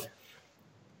of.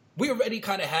 We already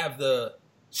kind of have the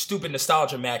stupid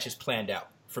nostalgia matches planned out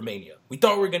for Mania. We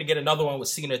thought we were going to get another one with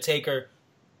Cena Taker.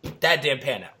 That didn't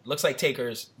pan out. Looks like Taker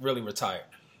is really retired.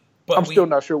 But I'm still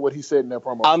not sure what he said in that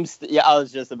promo. I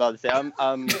was just about to say,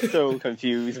 I'm so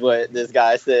confused what this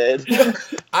guy said.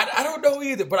 I don't know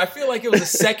either, but I feel like it was a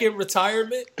second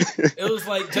retirement. It was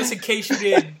like, just in case you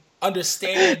didn't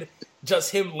understand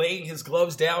just him laying his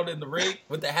gloves down in the ring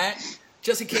with the hat,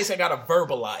 just in case I got to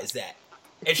verbalize that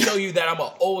and show you that I'm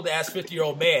an old-ass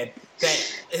 50-year-old man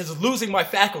that is losing my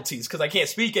faculties because I can't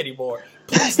speak anymore.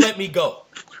 Please let me go.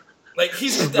 Like,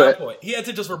 he's at that point. He had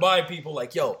to just remind people,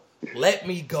 like, yo, let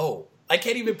me go. I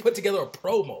can't even put together a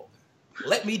promo.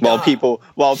 Let me die.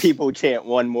 While people chant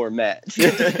one more match.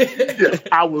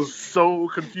 I was so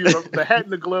confused. The hat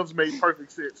and the gloves made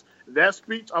perfect sense. That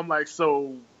speech, I'm like,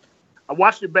 so... I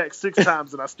watched it back 6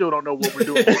 times, and I still don't know what we're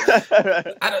doing.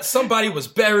 Somebody was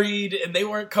buried, and they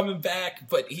weren't coming back,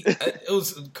 but it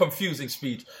was a confusing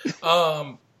speech.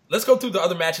 Let's go through the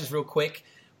other matches real quick.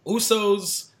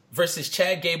 Usos versus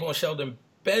Chad Gable and Shelton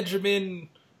Benjamin,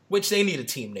 which they need a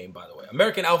team name, by the way.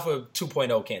 American Alpha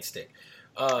 2.0 can't stick.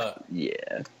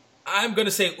 Yeah. I'm going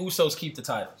to say Usos keep the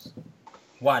titles.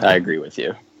 Why not? I agree with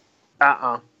you.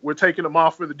 We're taking them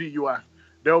off for the DUI.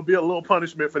 There'll be a little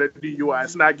punishment for that DUI.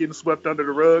 It's not getting swept under the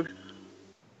rug.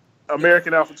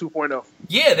 American Alpha 2.0.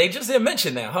 Yeah, they just didn't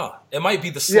mention that, huh? It might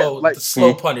be the slow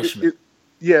punishment.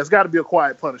 It's got to be a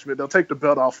quiet punishment. They'll take the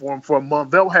belt off for him for a month.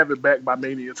 They'll have it back by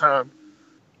Mania time.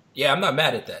 Yeah, I'm not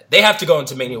mad at that. They have to go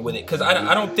into Mania with it because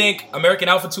I don't think American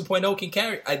Alpha 2.0 can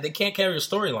carry. They can't carry a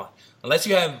storyline unless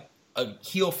you have a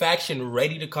heel faction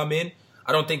ready to come in.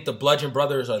 I don't think the Bludgeon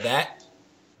Brothers are that.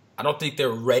 I don't think they're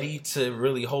ready to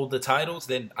really hold the titles.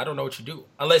 Then I don't know what you do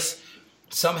unless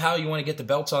somehow you want to get the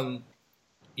belts on,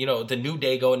 the New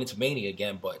Day going into Mania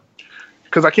again. But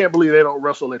because I can't believe they don't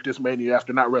wrestle at this Mania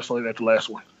after not wrestling at the last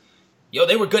one. Yo,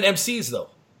 they were good MCs though,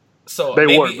 so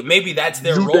maybe maybe that's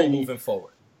their role moving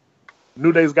forward.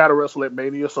 New Day's got to wrestle at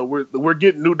Mania, so we're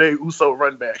getting New Day Uso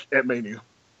run back at Mania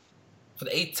for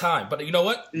the 8th time. But you know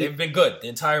what? They've been good the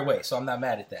entire way, so I'm not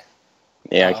mad at that.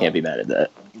 Yeah, I can't be mad at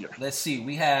that. Let's see.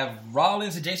 We have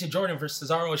Rollins and Jason Jordan versus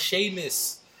Cesaro and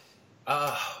Sheamus.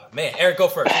 Man, Eric, go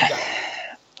first. You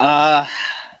got it.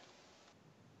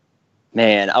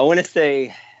 Man, I want to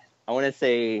say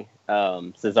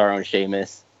Cesaro and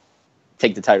Sheamus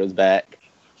take the titles back.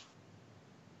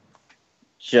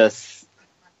 Just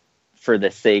for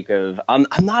the sake of, I'm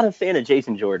not a fan of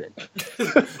Jason Jordan.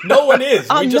 No one is.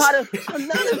 I'm not a fan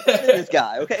of this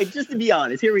guy. Okay, just to be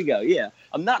honest, here we go. Yeah,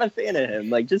 I'm not a fan of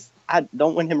him. I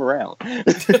don't want him around.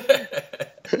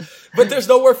 But there's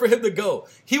nowhere for him to go.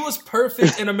 He was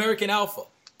perfect in American Alpha.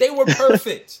 They were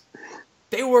perfect.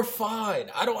 They were fine.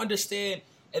 I don't understand.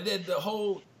 And then the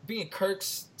whole being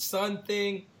Kirk's son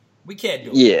thing, we can't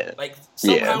do it. Yeah.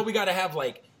 Somehow we got to have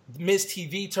Miz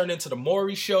TV turn into the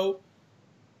Maury show.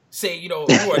 Say, you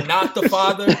are not the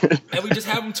father, and we just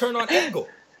have him turn on Angle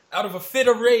out of a fit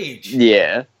of rage.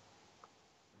 Yeah.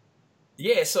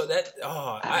 Yeah, so that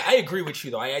I agree with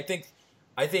you though. I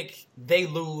think they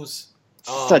lose.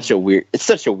 It's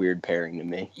such a weird pairing to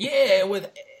me. Yeah,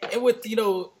 with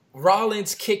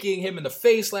Rollins kicking him in the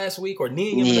face last week or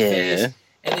kneeing him in the face,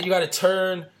 and then you got to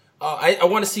turn. I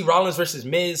want to see Rollins versus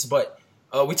Miz, but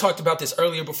we talked about this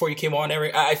earlier before you came on,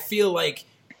 Eric. I feel like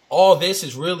all this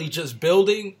is really just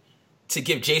building to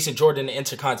give Jason Jordan the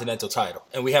Intercontinental title.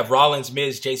 And we have Rollins,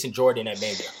 Miz, Jason Jordan at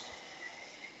Mania.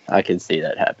 I can see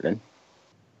that happening.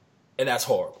 And that's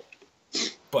horrible.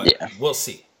 But we'll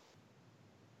see.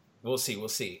 We'll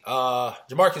see.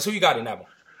 Jamarcus, who you got in that one?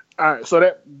 All right, so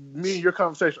that me and your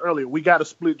conversation earlier, we got to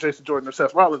split Jason Jordan and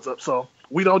Seth Rollins up. So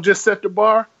we don't just set the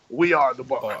bar, we are the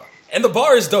bar. And the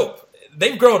bar is dope.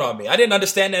 They've grown on me. I didn't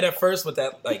understand that at first with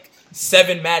that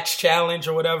 7-match challenge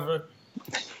or whatever.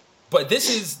 But this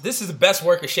is the best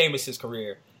work of Sheamus'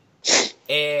 career.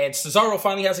 And Cesaro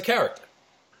finally has a character.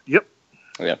 Yep.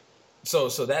 So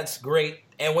that's great.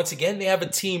 And once again, they have a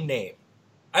team name.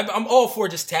 I'm all for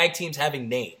just tag teams having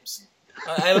names.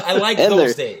 I like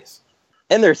those days.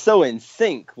 And they're so in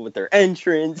sync with their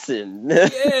entrance and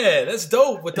yeah, that's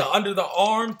dope with the under the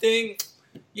arm thing.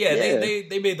 Yeah.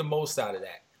 They made the most out of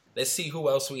that. Let's see who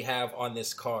else we have on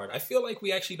this card. I feel like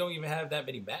we actually don't even have that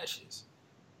many matches.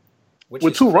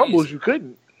 With 2 Rumbles, you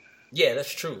couldn't. Yeah,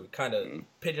 that's true. It kind of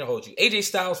pigeonholes you. AJ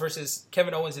Styles versus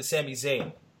Kevin Owens and Sami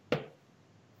Zayn.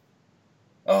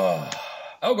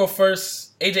 I'll go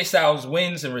first. AJ Styles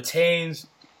wins and retains.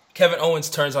 Kevin Owens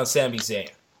turns on Sami Zayn.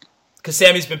 Because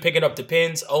Sami's been picking up the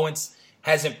pins. Owens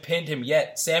hasn't pinned him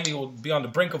yet. Sami will be on the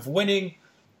brink of winning.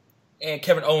 And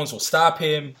Kevin Owens will stop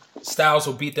him. Styles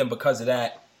will beat them because of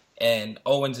that. And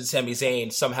Owens and Sami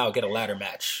Zayn somehow get a ladder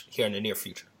match here in the near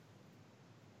future.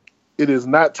 It is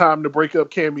not time to break up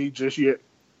Cammy just yet.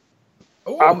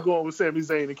 Ooh. I'm going with Sami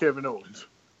Zayn and Kevin Owens.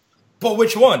 But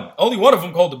which one? Only one of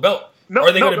them hold the belt. No, or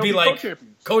are they going to be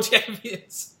co-champions?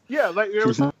 Co-champions? Yeah, like we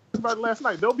were talking about last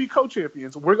night. They'll be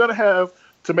co-champions. We're going to have,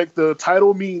 to make the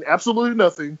title mean absolutely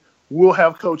nothing, we'll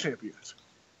have co-champions.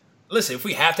 Listen, if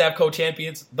we have to have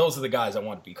co-champions, those are the guys I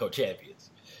want to be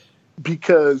co-champions.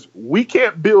 Because we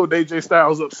can't build AJ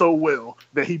Styles up so well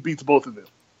that he beats both of them.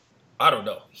 I don't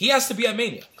know. He has to be at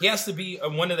Mania. He has to be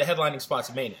one of the headlining spots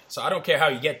at Mania. So I don't care how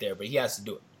you get there, but he has to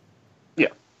do it. Yeah.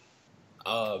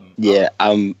 I'm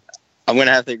going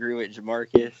to have to agree with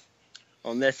Jamarcus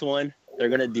on this one. They're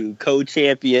going to do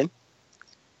co-champion.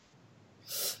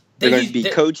 They're going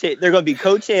to be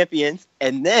co-champions,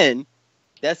 and then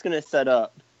that's going to set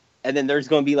up, and then there's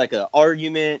going to be an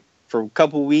argument for a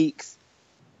couple weeks,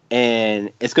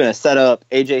 and it's going to set up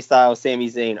AJ Styles, Sami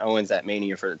Zayn, Owens at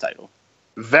Mania for the title.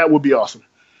 That would be awesome.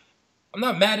 I'm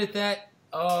not mad at that.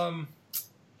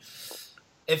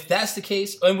 If that's the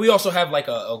case, and we also have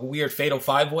a weird fatal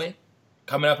 5-way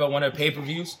coming up at one of the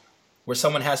pay-per-views where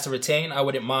someone has to retain. I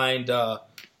wouldn't mind,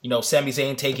 Sami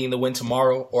Zayn taking the win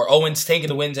tomorrow, or Owens taking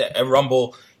the wins at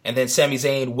Rumble, and then Sami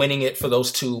Zayn winning it for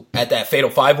those two at that fatal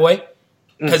 5-way,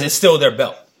 because it's still their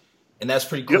belt, and that's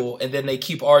pretty cool. Yep. And then they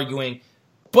keep arguing.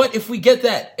 But if we get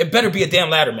that, it better be a damn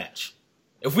ladder match.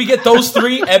 If we get those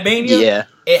three at Mania, Yeah.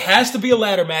 it has to be a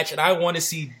ladder match, and I want to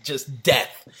see just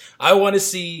death. I want to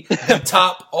see them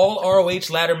top all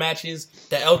ROH ladder matches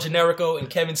that El Generico and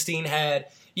Kevin Steen had.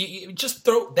 You just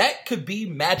throw that could be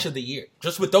match of the year.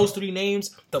 Just with those three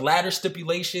names, the ladder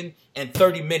stipulation, and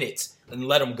 30 minutes, and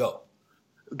let them go.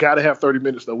 Got to have 30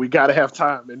 minutes, though. We got to have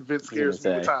time, and Vince scares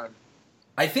me with time.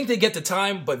 I think they get the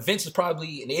time, but Vince is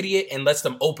probably an idiot and lets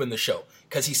them open the show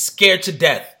because he's scared to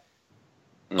death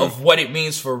of what it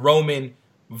means for Roman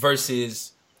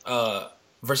versus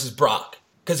Brock.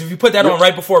 Because if you put that on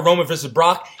right before Roman versus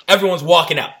Brock, everyone's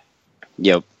walking out.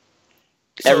 Yep.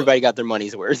 So, everybody got their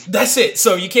money's worth. That's it.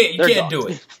 So you can't gone. do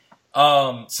it.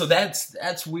 So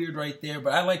that's weird right there.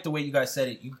 But I like the way you guys said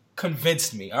it. You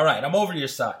convinced me. All right, I'm over to your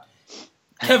side.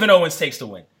 Kevin Owens takes the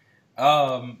win.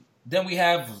 Then we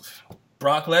have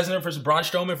Brock Lesnar versus Braun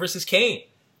Strowman versus Kane.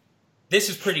 This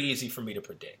is pretty easy for me to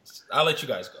predict. I'll let you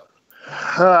guys go.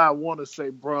 I want to say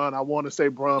Braun,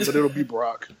 but it'll be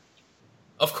Brock.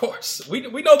 Of course. We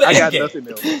know the end game. Nothing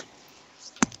else.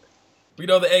 We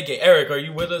know the end game. Eric, are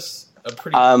you with us?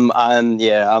 I'm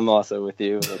also with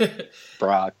you. Like,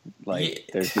 Brock,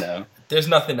 there's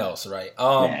nothing else, right?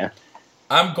 Yeah.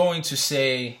 I'm going to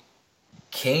say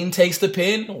Kane takes the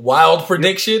pin. Wild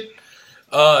prediction.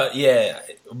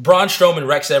 Braun Strowman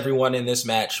wrecks everyone in this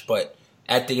match, but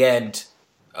at the end,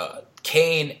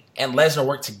 Kane and Lesnar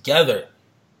work together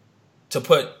to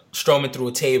put Strowman through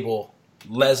a table.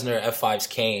 Lesnar F5's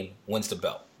Kane, wins the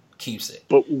belt, keeps it.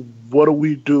 But what do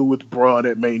we do with Braun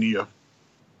at Mania?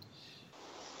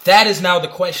 That is now the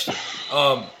question.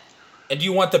 And do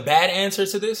you want the bad answer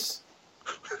to this?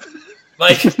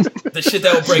 Like the shit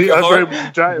that will break your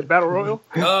heart? Giant Battle Royal?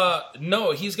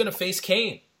 No, he's gonna face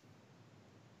Kane.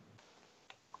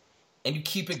 And you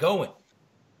keep it going.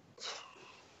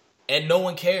 And no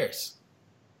one cares.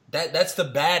 That's the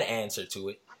bad answer to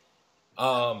it.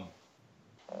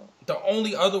 The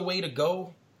only other way to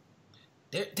go,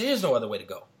 there's no other way to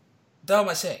go. What am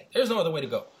I saying? There's no other way to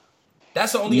go.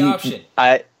 That's the only option.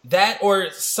 That or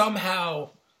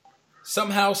somehow,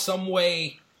 some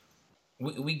way,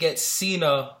 we get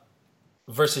Cena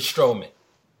versus Strowman.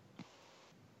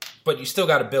 But you still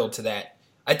got to build to that.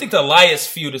 I think the Elias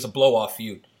feud is a blow-off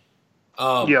feud.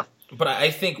 But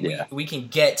I think we can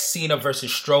get Cena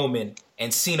versus Strowman,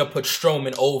 and Cena put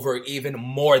Strowman over even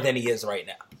more than he is right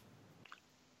now.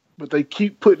 But they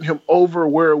keep putting him over.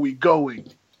 Where are we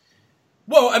going?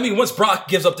 Well, I mean, once Brock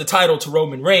gives up the title to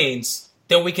Roman Reigns,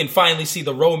 then we can finally see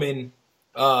the Roman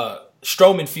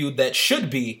Strowman feud that should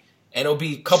be, and it'll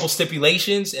be a couple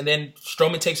stipulations, and then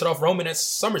Strowman takes it off Roman at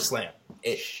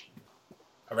SummerSlam-ish.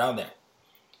 Around there.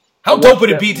 How dope would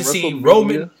it be to see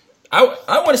Roman... I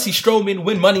want to see Strowman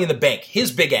win Money in the Bank.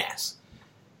 His big ass.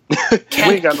 We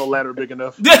ain't got no ladder big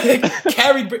enough.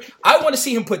 I want to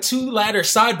see him put two ladders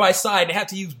side by side and have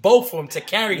to use both of them to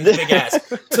carry his big ass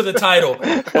to the title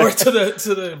or to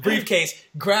the briefcase.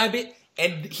 Grab it,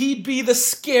 and he'd be the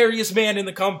scariest man in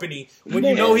the company when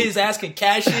you know his ass can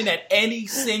cash in at any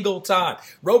single time.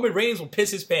 Roman Reigns will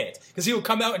piss his pants because he will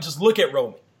come out and just look at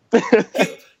Roman.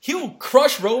 He will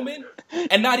crush Roman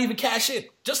and not even cash in.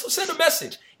 Just send a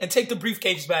message and take the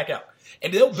briefcase back out.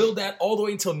 And they'll build that all the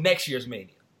way until next year's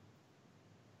Mania.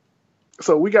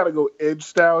 So we got to go Edge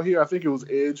style here. I think it was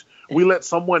Edge. We let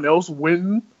someone else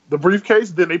win the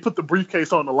briefcase, then they put the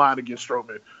briefcase on the line against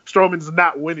Strowman. Strowman's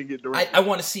not winning it directly. I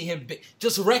want to see him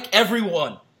just wreck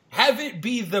everyone. Have it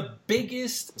be the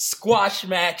biggest squash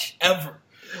match ever.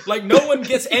 Like, no one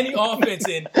gets any offense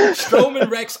in. Strowman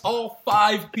wrecks all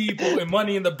 5 people in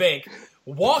Money in the Bank.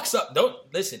 Walks up. I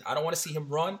don't want to see him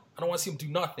run. I don't want to see him do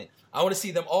nothing. I want to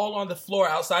see them all on the floor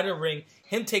outside of the ring.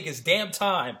 Him take his damn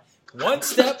time. One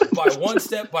step by one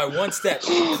step by one step.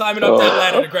 Climbing up that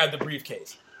ladder to grab the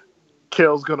briefcase.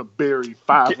 Kel's going to bury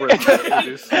 5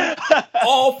 wrestlers.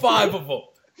 All 5 of them.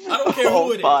 I don't care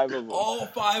who it is. All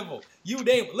 5 of them. You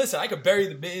name it. Listen, I could bury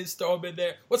the Miz, throw him in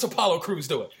there. What's Apollo Crews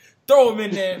doing? Throw him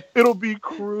in there. It'll be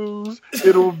Cruz.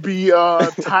 It'll be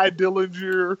Ty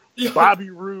Dillinger,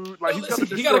 Bobby Roode. Like, he's going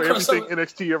to destroy everything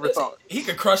NXT ever thought. He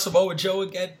could crush Samoa Joe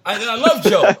again. I love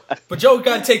Joe, but Joe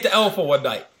got to take the L for one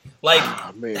night. Like,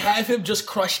 have him just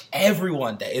crush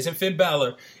everyone that isn't Finn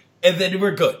Balor, and then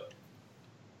we're good.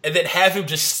 And then have him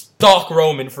just stalk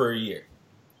Roman for a year.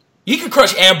 He could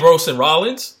crush Ambrose and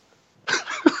Rollins.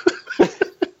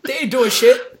 They ain't doing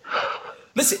shit.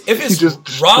 Listen, if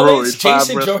it's Rollins,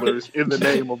 Jason Jordan in the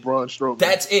name of Braun Strowman,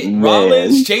 that's it. Man.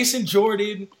 Rollins, Jason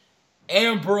Jordan,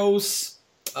 Ambrose,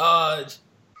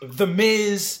 The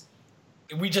Miz.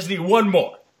 We just need one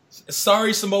more.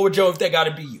 Sorry, Samoa Joe, if that got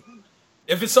to be you.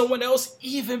 If it's someone else,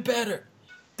 even better.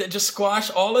 Then just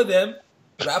squash all of them,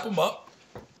 wrap them up,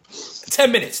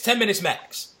 10 minutes. 10 minutes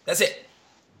max. That's it.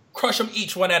 Crush them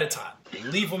each one at a time.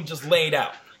 Leave them just laid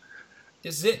out.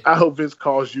 This is it. I hope Vince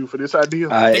calls you for this idea.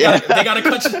 They gotta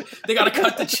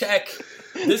cut the check.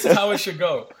 This is how it should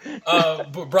go.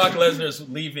 But Brock Lesnar's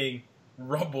leaving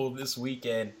Rumble this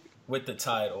weekend with the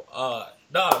title.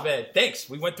 Nah, man, thanks.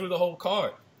 We went through the whole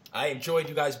card. I enjoyed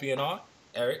you guys being on,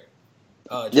 Eric.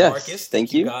 Yes,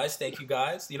 thank you guys. Thank you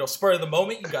guys. You know, spur of the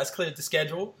moment, you guys cleared the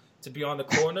schedule to be on the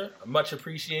corner. Much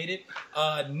appreciated.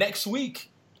 Next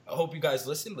week, I hope you guys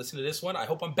listen to this one. I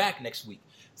hope I'm back next week.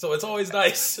 So it's always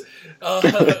nice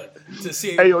to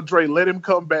see. Hey, yo, Dre, let him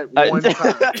come back one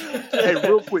time. Hey,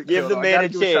 real quick. Give the man a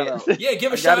chance. Yeah,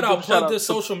 give a shout out. Plug the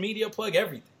social media. Plug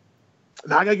everything.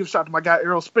 Now I gotta give a shout out to my guy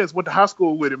Errol Spence. Went to high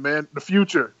school with him, man. The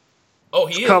future. Oh,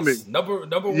 he is coming. Number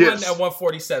one Yes. at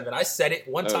 147. I said it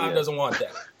one time. Doesn't want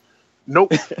that.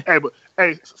 Nope.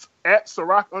 Hey, at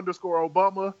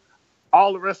Ciroc_Obama,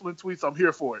 all the wrestling tweets. I'm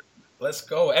here for it. Let's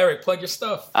go, Eric. Plug your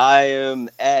stuff. I am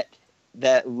at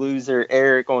that loser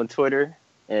Eric on Twitter,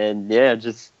 and yeah,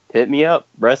 just hit me up.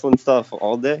 Wrestling stuff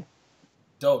all day.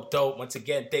 Dope. Once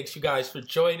again, thanks you guys for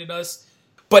joining us.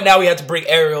 But now we have to bring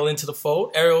Ariel into the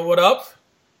fold. Ariel, what up?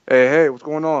 Hey, what's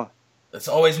going on? It's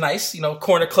always nice,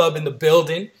 Corner Club in the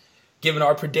building, giving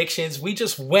our predictions. We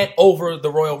just went over the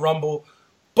Royal Rumble,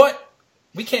 but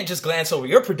we can't just glance over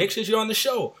your predictions. You're on the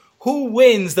show. Who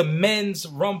wins the men's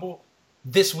Rumble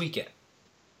this weekend?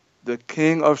 The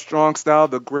king of strong style,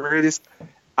 the greatest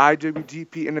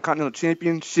IWGP Intercontinental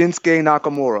Champion, Shinsuke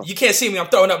Nakamura. You can't see me. I'm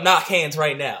throwing up knock hands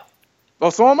right now. Oh,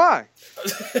 so am I.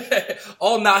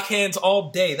 All knock hands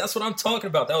all day. That's what I'm talking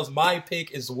about. That was my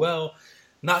pick as well.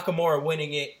 Nakamura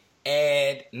winning it,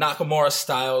 and Nakamura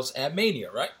Styles at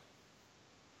Mania, right?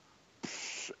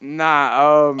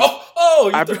 Nah.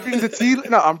 I'm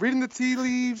reading the tea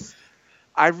leaves.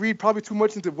 I read probably too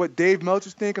much into what Dave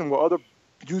Meltzer's thinking and what other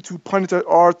YouTube pundits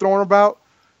are throwing about.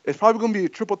 It's probably going to be a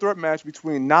triple threat match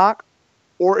between Knock,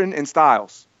 Orton, and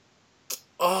Styles.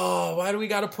 Oh, why do we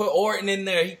got to put Orton in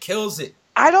there? He kills it.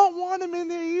 I don't want him in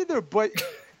there either, but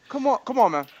come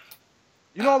on, man.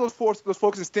 You know all those folks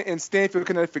in Stanfield,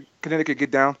 Connecticut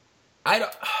get down? I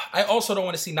also don't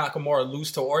want to see Nakamura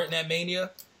lose to Orton at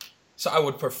Mania, so I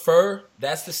would prefer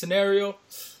that's the scenario,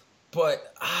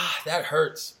 but that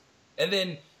hurts. And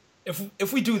then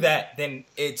if we do that, then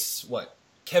it's what?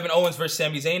 Kevin Owens versus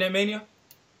Sami Zayn at Mania?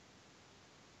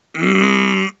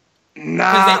 Nah.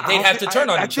 Because they'd have to turn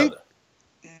on each other.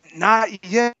 Not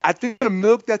yet. I think they're gonna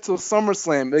milk that till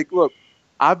SummerSlam. Like, look,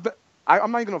 I'm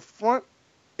not gonna front.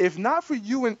 If not for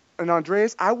you and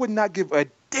Andreas, I would not give a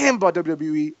damn about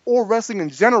WWE or wrestling in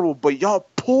general. But y'all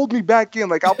pulled me back in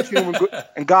like Al Pacino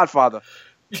and Godfather.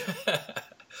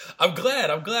 I'm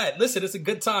glad. Listen, it's a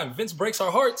good time. Vince breaks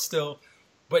our hearts still,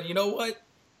 but you know what?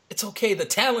 It's okay. The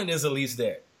talent is at least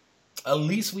there. At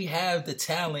least we have the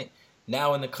talent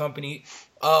now in the company.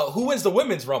 Who wins the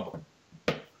Women's Rumble?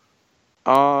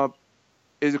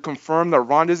 Is it confirmed that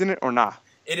Ronda's in it or not?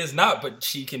 It is not, but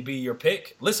she can be your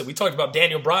pick. Listen, we talked about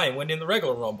Daniel Bryan winning the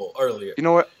regular Rumble earlier. You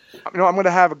know what? I'm going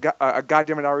to have a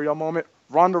goddamn it Ariel moment.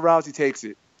 Ronda Rousey takes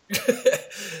it.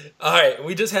 All right,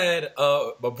 we just had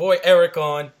my boy Eric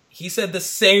on. He said the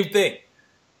same thing.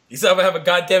 He said I'm going to have a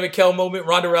goddamn it Kel moment.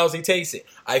 Ronda Rousey takes it.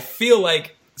 I feel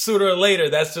like sooner or later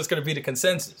that's just going to be the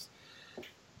consensus.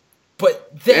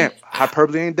 But then... Damn,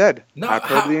 hyperbole ain't dead. No,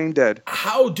 hyperbole ain't dead.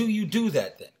 How do you do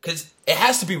that then? Because it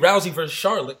has to be Rousey versus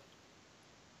Charlotte.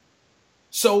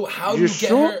 So how do you get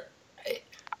her...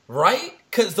 Right?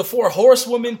 Because the 4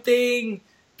 Horsewomen thing,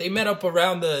 they met up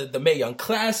around the Mae Young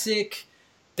Classic.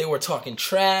 They were talking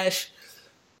trash.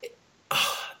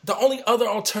 The only other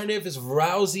alternative is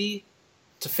Rousey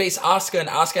to face Asuka, and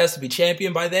Asuka has to be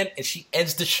champion by then, and she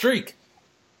ends the streak.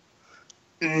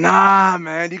 Nah,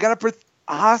 man. You got to...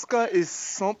 Asuka is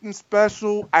something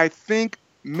special. I think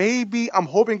maybe, I'm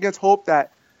hoping against hope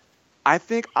that I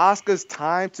think Asuka's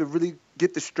time to really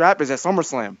get the strap is at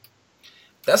SummerSlam.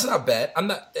 That's not bad.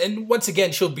 And once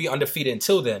again, she'll be undefeated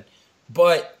until then.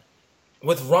 But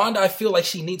with Ronda, I feel like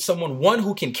she needs someone, one,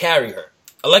 who can carry her.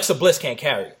 Alexa Bliss can't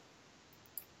carry her.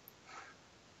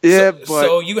 Yeah,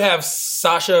 so you have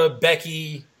Sasha,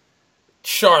 Becky,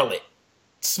 Charlotte.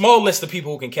 Small list of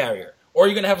people who can carry her. Or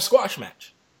you're going to have a squash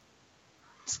match.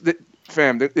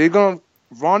 Fam,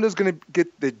 Ronda's going to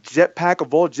get the jetpack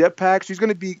of all jetpacks. She's going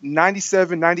to be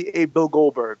 97, 98 Bill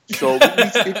Goldberg. So we're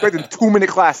expecting 2-minute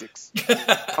classics.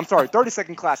 I'm sorry,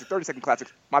 30-second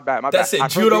classics. My bad. That's it.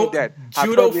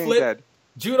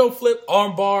 Judo flip,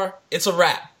 armbar. It's a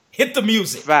wrap. Hit the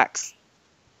music. Facts.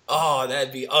 Oh,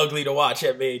 that'd be ugly to watch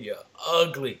at Mania.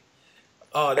 Ugly.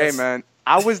 Oh, hey, man.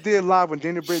 I was there live when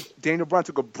Daniel Bryan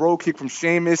took a bro kick from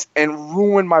Sheamus and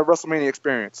ruined my WrestleMania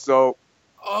experience. So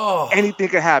anything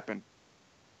could happen.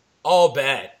 All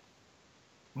bad.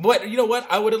 But you know what?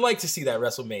 I would have liked to see that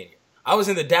WrestleMania. I was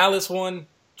in the Dallas one,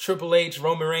 Triple H,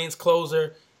 Roman Reigns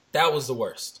closer. That was the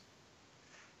worst.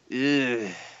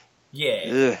 Ugh.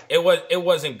 Yeah, Ugh. it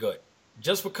wasn't good.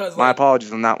 Just because, my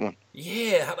apologies on that one.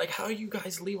 Yeah, like how you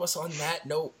guys leave us on that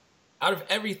note? Out of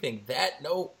everything, that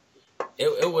note,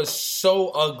 it was so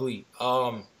ugly.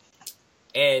 And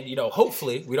you know,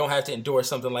 hopefully we don't have to endure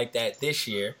something like that this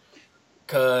year,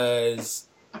 because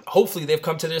hopefully they've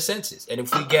come to their senses. And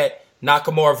if we get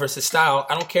Nakamura versus Style,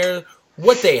 I don't care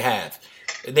what they have.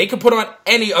 They can put on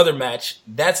any other match.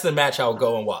 That's the match I'll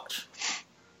go and watch.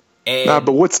 And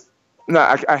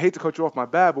I hate to cut you off, my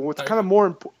bad, but what's kind of more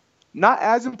important, not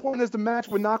as important as the match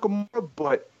with Nakamura,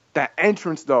 but that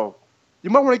entrance though. You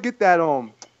might want to get that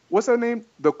what's her name?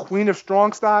 The Queen of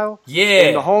Strong Style. Yeah.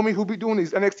 And the homie who be doing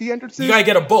these NXT entrances. You gotta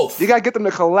get them both. You gotta get them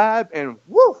to collab and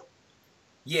woo.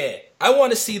 Yeah. I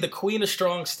want to see the Queen of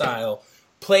Strong Style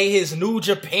play his New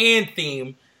Japan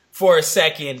theme for a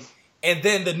second, and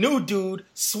then the new dude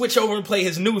switch over and play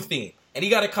his new theme. And he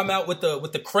gotta come out with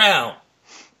the crown.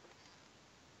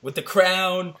 With the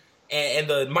crown and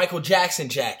the Michael Jackson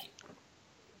jacket.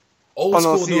 Old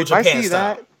school New Japan if I see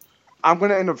style. That, I'm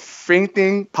going to end up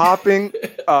fainting, popping,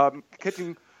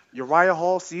 catching Uriah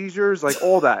Hall seizures, like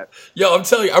all that. Yo, I'm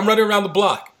telling you, I'm running around the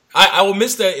block. I will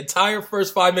miss the entire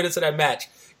first 5 minutes of that match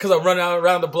because I'm running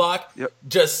around the block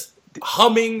just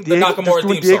humming the Nakamura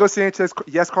theme Diego song. Sanchez,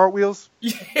 yes, cartwheels?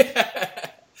 Yeah.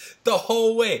 The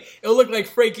whole way. It'll look like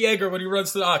Frankie Edgar when he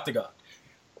runs to the octagon.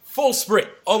 Full sprint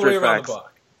all the way around the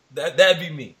block. That'd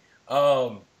be me.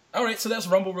 All right, so that's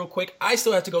Rumble real quick. I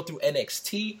still have to go through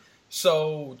NXT,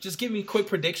 so just give me quick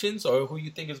predictions or who you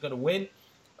think is going to win.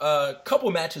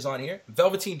 Couple matches on here.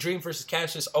 Velveteen Dream versus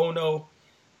Cassius Ohno.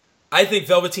 I think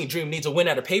Velveteen Dream needs a win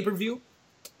at a pay-per-view.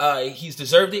 He's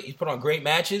deserved it. He's put on great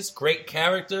matches, great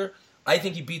character. I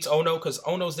think he beats Ohno because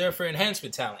Ohno's there for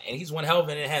enhancement talent, and he's one hell of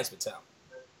an enhancement talent.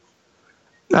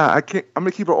 Nah, I can't. I'm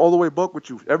gonna keep it all the way buck with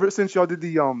you. Ever since y'all did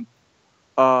the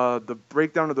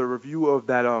breakdown of the review of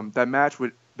that match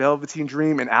with Velveteen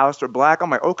Dream and Aleister Black, I'm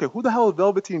like, okay, who the hell is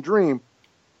Velveteen Dream?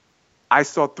 I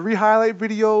saw 3 highlight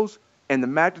videos and the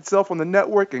match itself on the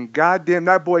network, and goddamn,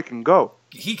 that boy can go.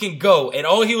 He can go, and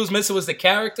all he was missing was the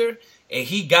character, and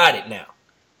he got it now.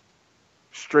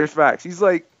 Straight facts. He's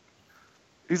like,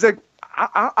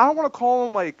 I don't want to call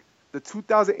him like the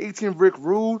 2018 Rick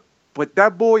Rude, but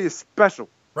that boy is special.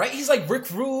 Right? He's like Rick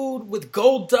Rude with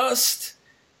Gold Dust,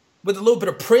 with a little bit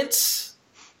of Prince.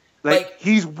 Like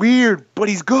he's weird, but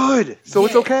he's good, so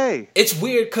it's okay. It's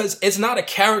weird because it's not a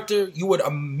character you would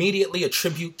immediately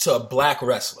attribute to a black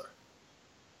wrestler.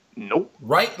 Nope.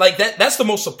 Right? Like that's the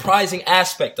most surprising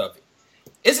aspect of it.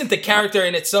 Isn't the character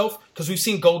in itself, because we've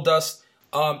seen Gold Dust,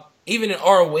 even in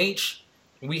ROH,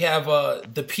 we have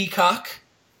the Peacock,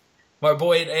 my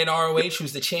boy in ROH,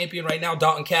 who's the champion right now,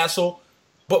 Dalton Castle.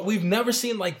 But we've never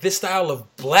seen like this style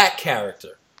of black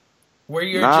character. Where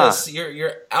you're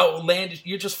outlandish,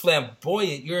 you're just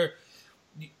flamboyant, you're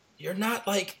not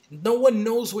like, no one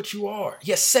knows what you are.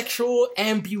 Yeah, sexual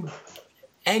ambiguity.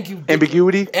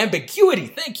 Ambiguity,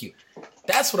 thank you.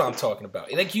 That's what I'm talking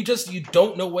about. Like you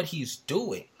don't know what he's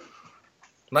doing.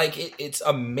 Like it's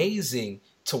amazing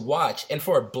to watch. And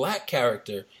for a black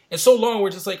character, and so long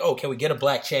we're just like, oh, can we get a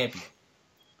black champion?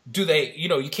 Do they,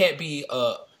 you can't be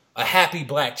a happy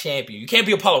black champion. You can't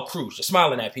be Apollo Crews, just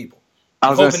smiling at people. I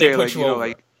was gonna say,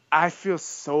 like, I feel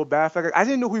so bad for that guy. I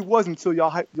didn't know who he was until y'all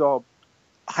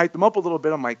hyped him up a little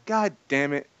bit. I'm like, God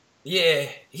damn it. Yeah,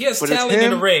 he has talent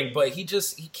in the ring, but he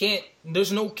can't.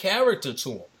 There's no character to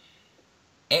him.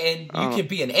 And you can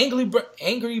be an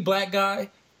angry black guy,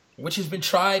 which has been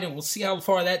tried, and we'll see how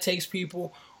far that takes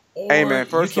people. Or hey man,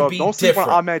 first off, don't sleep on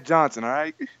Ahmed Johnson, all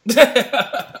right?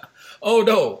 Oh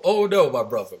no, my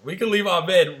brother. We can leave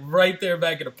Ahmed right there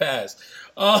back in the past.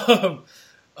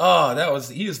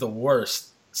 He is the worst.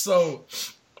 So,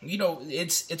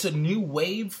 it's a new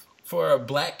wave for a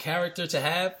black character to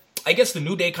have. I guess the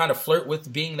New Day kind of flirt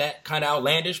with being that kind of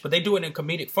outlandish, but they do it in a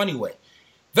comedic, funny way.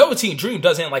 Velveteen Dream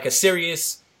does it in like a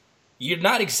serious, you're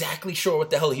not exactly sure what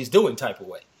the hell he's doing type of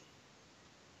way.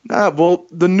 Nah, well,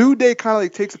 the New Day kind of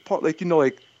like takes apart,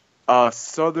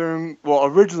 southern, well,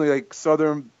 originally like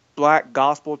southern black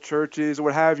gospel churches or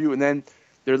what have you, and then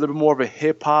they're a little bit more of a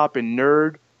hip hop and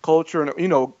nerd culture, and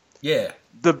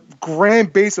the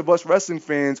grand base of us wrestling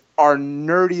fans are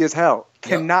nerdy as hell.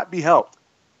 Cannot be helped.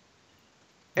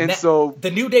 And so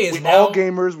the New Day is we all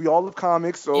gamers, we all love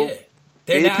comics, so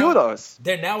they appeal to us.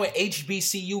 They're now an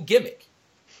HBCU gimmick.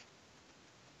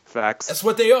 Facts. That's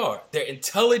what they are. They're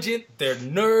intelligent. They're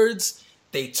nerds.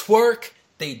 They twerk.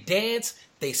 They dance.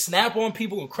 They snap on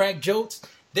people and crack jokes.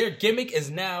 Their gimmick is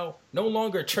now no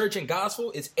longer church and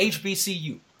gospel. It's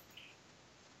HBCU.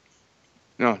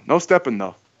 No stepping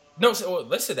though. No, so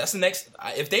listen, that's the next.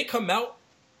 If they come out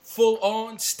full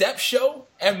on step show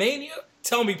at Mania,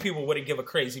 tell me people wouldn't give a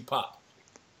crazy pop.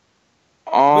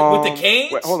 With the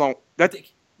Canes? Wait, hold on.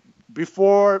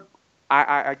 Before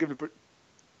I give it,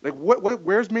 like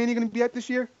where's Mania going to be at this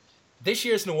year? This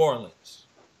year's New Orleans.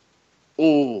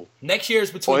 Oh. Next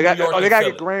year's between New York and they gotta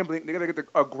Philly. get Grambling. They gotta get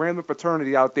a Grambling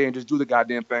fraternity out there and just do the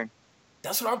goddamn thing.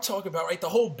 That's what I'm talking about, right? The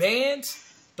whole band,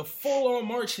 the full-on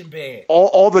marching band.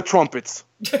 All the trumpets.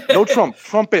 No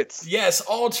trumpets. Yes,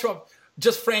 all trump.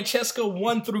 Just Francesca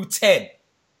 1 through 10.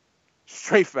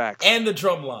 Straight facts. And the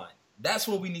drum line. That's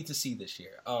what we need to see this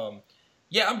year.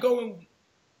 Yeah, I'm going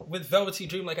with Velveteen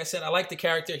Dream. Like I said, I like the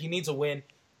character. He needs a win.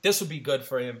 This would be good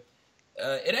for him.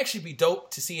 It'd actually be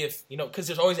dope to see if, because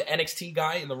there's always an NXT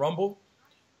guy in the Rumble.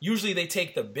 Usually they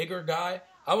take the bigger guy.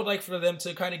 I would like for them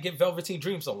to kind of give Velveteen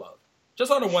Dream some love.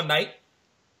 Just on a one night.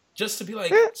 Just to be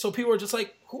like, so people are just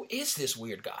like, who is this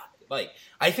weird guy? Like,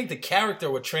 I think the character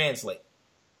would translate.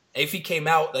 If he came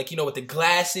out, like, with the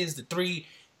glasses, the 3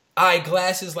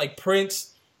 eyeglasses like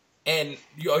Prince, and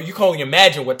you can only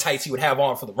imagine what tights he would have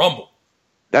on for the Rumble.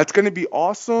 That's going to be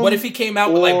awesome. What if he came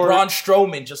out with like Braun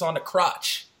Strowman just on the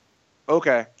crotch?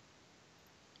 Okay.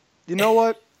 You know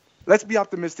what? Let's be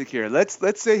optimistic here.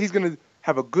 Let's say he's going to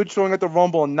have a good showing at the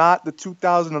Rumble and not the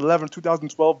 2011,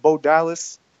 2012 Bo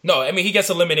Dallas. No, I mean, he gets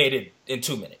eliminated in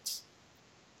 2 minutes.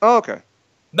 Oh, okay.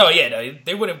 No,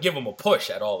 they wouldn't give him a push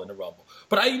at all in the Rumble.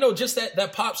 But, just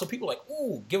that pop, so people are like,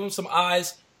 ooh, give him some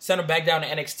eyes, send him back down to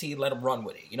NXT, let him run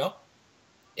with it,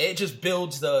 It just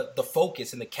builds the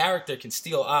focus, and the character can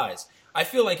steal eyes. I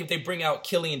feel like if they bring out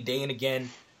Killian Dane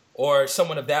again, or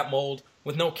someone of that mold,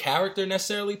 with no character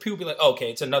necessarily, people be like, oh,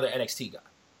 okay, it's another NXT guy.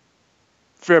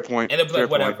 Fair point. And they'll be like,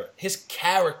 whatever. Point. His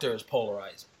character is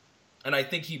polarizing. And I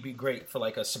think he'd be great for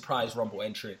like a surprise Rumble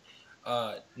entrant.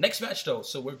 Next match, though.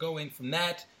 So we're going from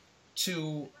that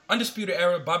to Undisputed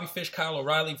Era, Bobby Fish, Kyle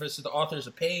O'Reilly versus the Authors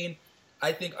of Pain.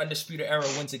 I think Undisputed Era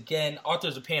wins again.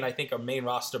 Authors of Pain, I think, are main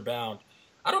roster bound.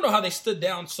 I don't know how they stood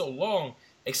down so long,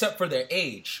 except for their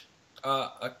age.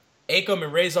 Akam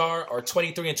and Razor are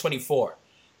 23 and 24.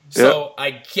 So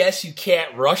I guess you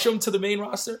can't rush them to the main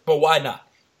roster, but why not?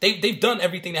 They've done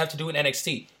everything they have to do in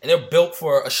NXT, and they're built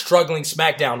for a struggling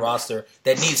SmackDown roster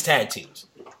that needs tag teams.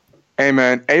 Hey,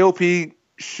 man, AOP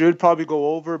should probably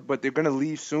go over, but they're going to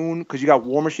leave soon because you got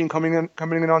War Machine coming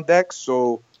in on deck.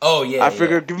 So I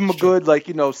figured give them a good,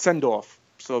 send-off.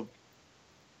 So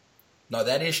no,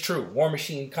 that is true. War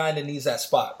Machine kind of needs that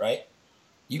spot, right?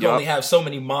 You can only have so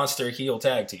many monster heel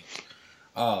tag teams.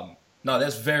 No,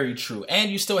 that's very true. And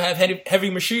you still have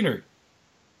heavy machinery.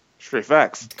 Straight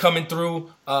facts. Coming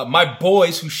through. My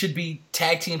boys who should be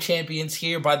tag team champions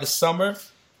here by the summer.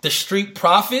 The Street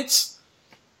Profits.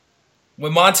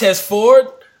 With Montez Ford.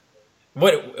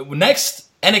 Next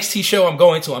NXT show I'm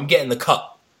going to, I'm getting the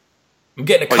cup. I'm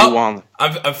getting a cup.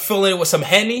 I'm filling it with some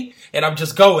Henny. And I'm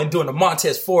just going doing the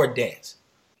Montez Ford dance.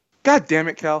 God damn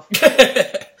it, Cal.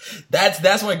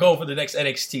 That's my goal for the next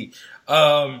NXT.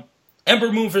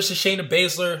 Ember Moon versus Shayna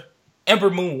Baszler.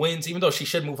 Ember Moon wins, even though she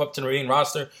should move up to the main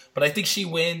roster. But I think she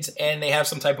wins, and they have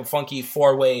some type of funky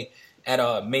 4-way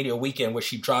at Mania weekend where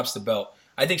she drops the belt.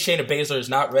 I think Shayna Baszler is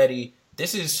not ready.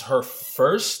 This is her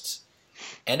first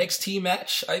NXT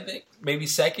match, I think. Maybe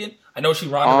second. I know she's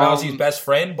Ronda Rousey's best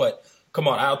friend, but come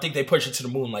on, I don't think they push it to the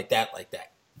moon like that.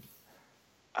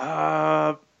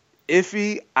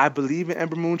 Iffy. I believe in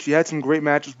Ember Moon. She had some great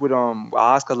matches with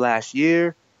Asuka last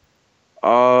year.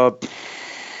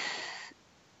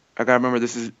 I gotta remember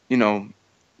this is, the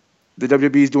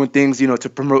WWE is doing things, to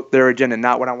promote their agenda,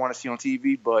 not what I want to see on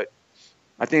TV, but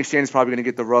I think Shayna's probably going to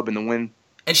get the rub and the win.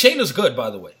 And Shayna's good, by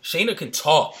the way. Shayna can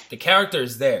talk. The character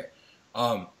is there.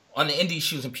 On the indies,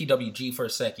 she was in PWG for a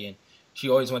second. She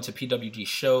always went to PWG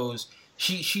shows.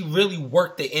 She really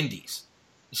worked the indies.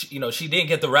 She didn't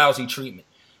get the Rousey treatment.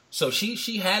 So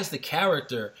she has the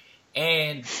character,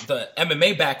 and the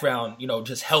MMA background,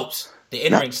 just helps the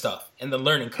in-ring stuff and the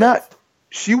learning curve.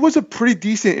 She was a pretty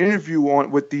decent interview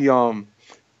with the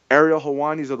Ariel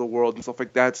Hawanis of the world and stuff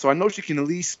like that. So I know she can at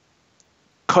least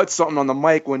cut something on the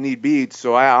mic when need be.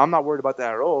 So I'm not worried about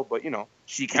that at all. But,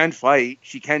 she can fight.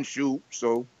 She can shoot.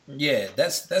 So yeah,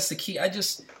 that's the key.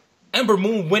 Ember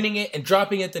Moon winning it and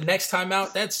dropping it the next time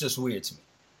out, that's just weird to me.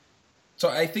 So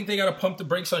I think they got to pump the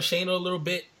brakes on Shayna a little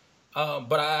bit.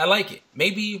 But I like it.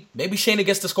 Maybe Shayna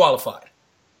gets disqualified.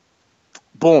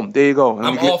 Boom. There you go.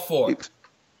 I'm all for it.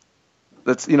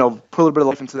 let's put a little bit of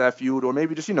life into that feud, or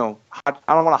maybe just I don't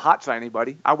want to hot shot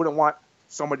anybody. I wouldn't want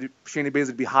somebody Shayna Baszler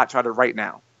to be hot shotted right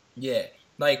now. Yeah,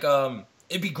 like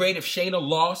it'd be great if Shayna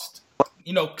lost,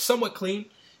 somewhat clean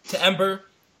to Ember.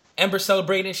 Ember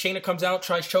celebrating, Shayna comes out,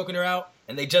 tries choking her out,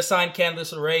 and they just signed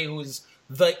Candice LeRae, who is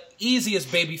the easiest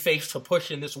babyface to push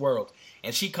in this world,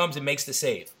 and she comes and makes the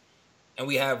save. And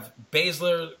we have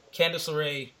Baszler, Candice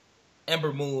LeRae,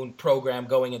 Ember Moon program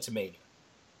going into Mania.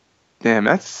 Damn,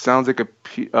 that sounds like a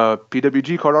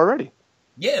PWG card already.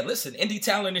 Yeah, listen, indie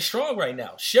talent is strong right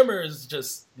now. Shimmer is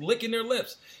just licking their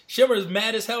lips. Shimmer is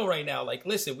mad as hell right now. Like,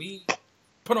 listen, we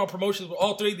put on promotions with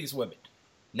all three of these women.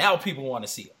 Now people want to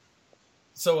see them.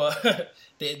 So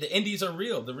the indies are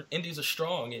real. The indies are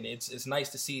strong, and it's nice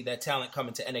to see that talent come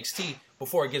into NXT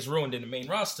before it gets ruined in the main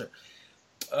roster.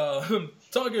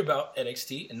 Talking about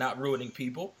NXT and not ruining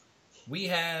people, we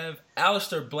have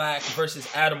Aleister Black versus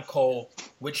Adam Cole,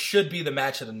 which should be the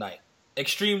match of the night.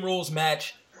 Extreme Rules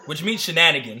match, which means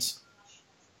shenanigans.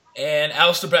 And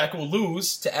Aleister Black will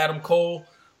lose to Adam Cole,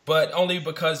 but only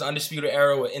because the Undisputed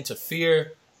Era will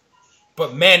interfere.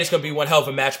 But man, it's going to be one hell of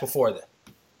a match before that.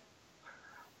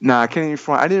 Nah, I can't even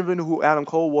front. I didn't even know who Adam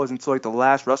Cole was until the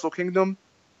last Wrestle Kingdom.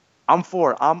 I'm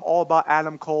for it. I'm all about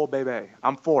Adam Cole, baby.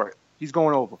 I'm for it. He's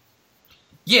going over.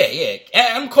 Yeah.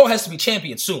 Adam Cole has to be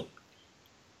champion soon.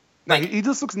 Nah, he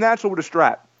just looks natural with a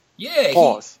strap. Yeah.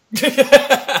 Pause.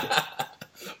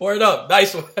 Word up.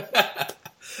 Nice one.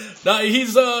 Nah,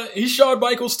 he's Shawn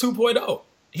Michaels 2.0.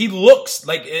 He looks,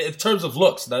 like, in terms of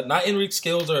looks, not in-ring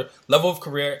skills or level of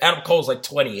career, Adam Cole's like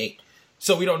 28.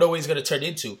 So we don't know what he's going to turn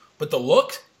into. But the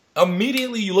look,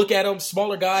 immediately you look at him,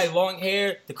 smaller guy, long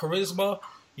hair, the charisma,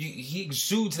 he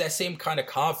exudes that same kind of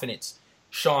confidence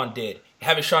Shawn did.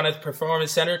 Having Shawn at the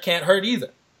Performance Center can't hurt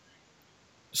either.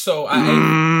 So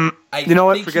I you know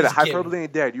what? think Forget it. he's Hyperbole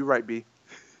ain't dead. You're right, B.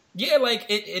 Yeah, like,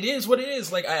 it is what it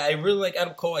is. Like, I really like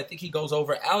Adam Cole. I think he goes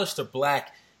over. Aleister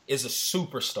Black is a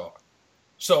superstar.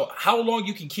 So how long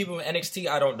you can keep him in NXT,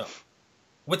 I don't know.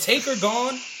 With Taker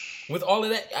gone, with all of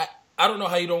that, I don't know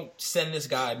how you don't send this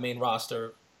guy main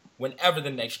roster whenever the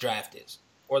next draft is.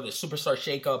 Or the Superstar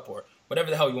Shakeup, or whatever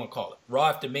the hell you want to call it. Raw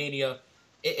after Mania.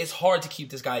 It's hard to keep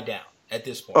this guy down at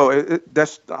this point.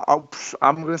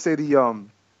 I'm going to say the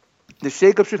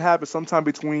shakeup should happen sometime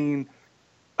between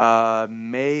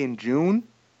May and June.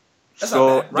 That's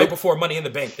not bad. Right before Money in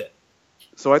the Bank then.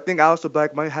 So I think Aleister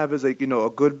Black might have a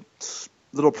good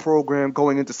little program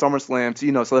going into SummerSlam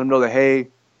to, to let him know that, hey,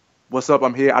 what's up,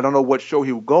 I'm here. I don't know what show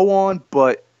he will go on,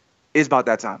 but it's about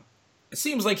that time. It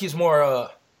seems like he's more,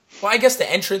 well, I guess the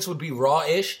entrance would be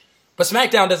Raw-ish, but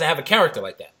SmackDown doesn't have a character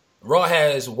like that. Raw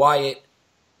has Wyatt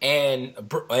and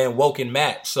Woken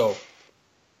Matt, so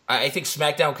I think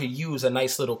SmackDown could use a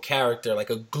nice little character, like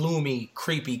a gloomy,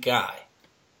 creepy guy.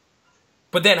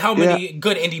 But then how many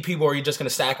good indie people are you just going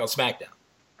to stack on SmackDown?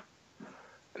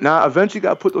 Now, eventually you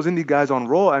got to put those indie guys on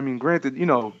Raw. I mean, granted,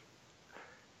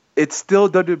 it's still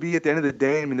WWE at the end of the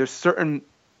day. I mean, there's certain,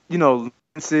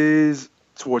 lenses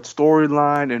towards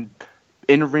storyline and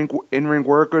in-ring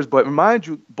workers. But remind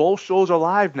you, both shows are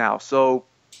live now, so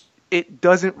it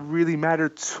doesn't really matter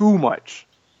too much.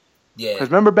 Yeah. Because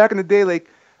remember back in the day, like,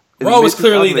 Raw was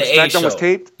clearly the A show. Was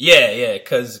taped? Yeah,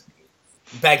 because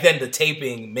back then the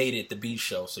taping made it the B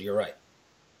show, so you're right.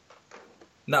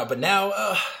 No, but now,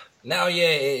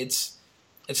 it's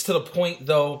to the point,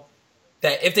 though,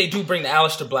 that if they do bring the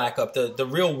Aleister Black up, the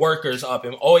real workers up,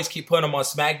 and always keep putting them on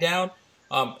SmackDown,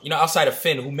 outside of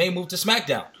Finn, who may move to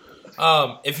SmackDown.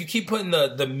 If you keep putting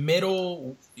the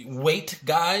middle weight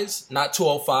guys, not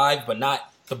 205, but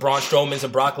not the Braun Strowmans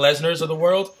and Brock Lesnars of the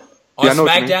world, on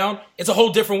SmackDown, it's a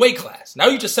whole different weight class. Now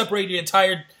you just separate your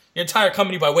entire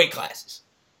company by weight classes.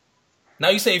 Now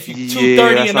you say if you're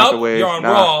 230 and up, you're on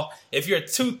Raw. If you're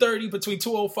 230 between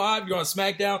 205, you're on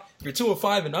SmackDown. If you're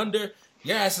 205 and under,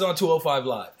 your ass is on 205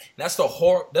 Live. And that's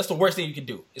the worst thing you can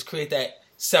do, is create that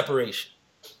separation.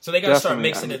 So they got to start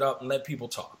mixing it up and let people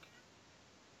talk.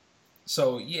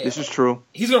 So, yeah. This is true.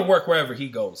 He's going to work wherever he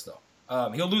goes,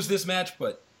 though. He'll lose this match,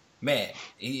 but, man,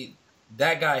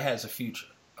 that guy has a future.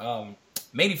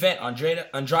 Main event, Andrade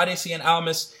Cien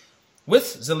Almas with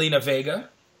Zelina Vega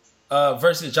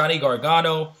versus Johnny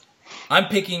Gargano. I'm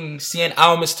picking Cien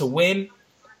Almas to win,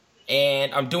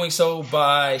 and I'm doing so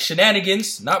by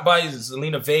shenanigans, not by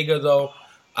Zelina Vega, though.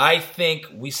 I think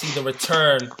we see the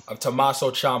return of Tommaso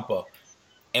Ciampa,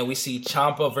 and we see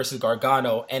Ciampa versus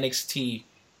Gargano NXT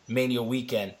Mania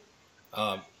weekend.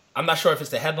 I'm not sure if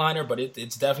it's the headliner, but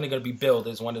it's definitely going to be billed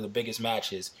as one of the biggest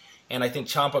matches. And I think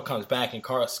Ciampa comes back and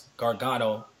costs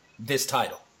Gargano this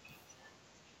title.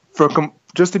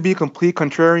 Just to be a complete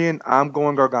contrarian, I'm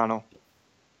going Gargano.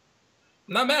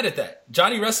 I'm not mad at that.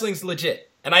 Johnny Wrestling's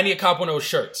legit. And I need to cop one of those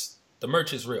shirts. The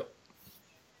merch is real.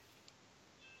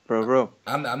 Bro.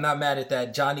 I'm not mad at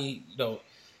that. Johnny,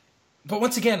 But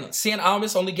once again, seeing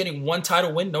Almas only getting one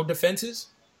title win, no defenses,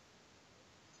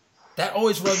 that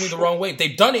always rubbed me the wrong way.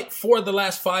 They've done it for the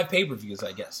last 5 pay-per-views,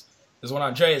 I guess, is what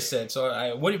Andreas said. So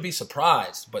I wouldn't be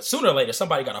surprised. But sooner or later,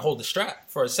 somebody got to hold the strap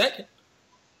for a second.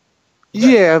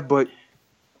 Yeah, but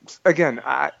again,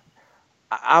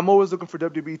 I'm always looking for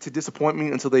WWE to disappoint me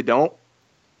until they don't.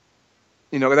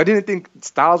 Because I didn't think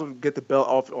Styles would get the belt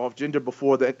off Jinder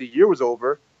before the year was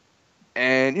over.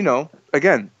 And,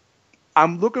 again,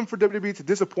 I'm looking for WWE to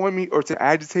disappoint me or to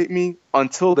agitate me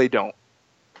until they don't.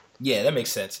 Yeah, that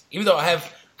makes sense. Even though I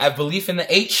have belief in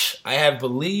the H, I have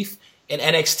belief in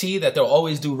NXT that they'll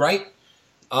always do right.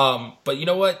 But you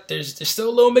know what? There's still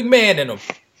a little McMahon in them.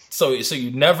 So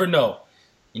you never know.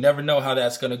 You never know how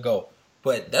that's going to go.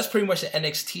 But that's pretty much the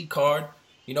NXT card.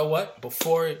 You know what?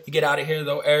 Before you get out of here,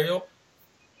 though, Ariel,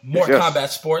 more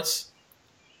combat sports.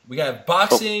 We got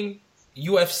boxing,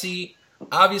 UFC.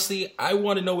 Obviously, I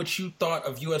want to know what you thought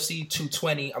of UFC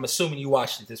 220. I'm assuming you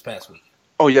watched it this past week.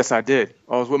 Oh, yes, I did.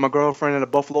 I was with my girlfriend at the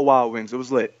Buffalo Wild Wings. It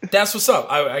was lit. That's what's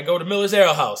up. I go to Miller's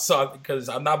Ale House because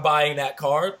I'm not buying that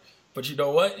card. But you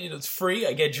know what? It's free.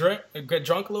 I get drunk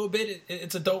a little bit.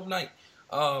 It's a dope night.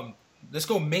 Let's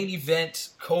go main event,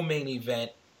 co-main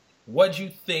event. What'd you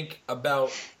think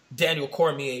about Daniel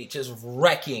Cormier just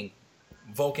wrecking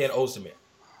Volkan Ozdemir?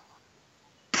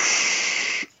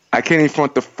 I can't even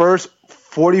front. The first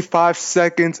 45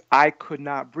 seconds, I could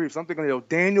not breathe. So I'm thinking,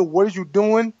 Daniel, what is you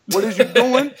doing? What is you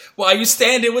doing? Why are you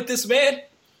standing with this man?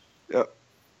 Yeah.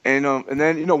 And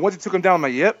then, once he took him down, I'm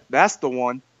like, yep, that's the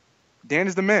one. Dan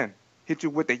is the man. Hit you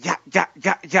with the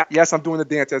yeah. Yes, I'm doing the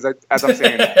dance as I'm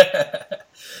saying that.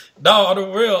 No, on the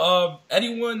real,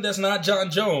 anyone that's not John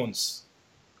Jones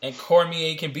and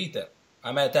Cormier can beat them.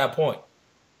 I'm at that point.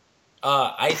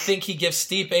 I think he gives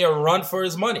Stipe a run for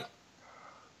his money.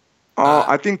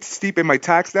 I think Stipe might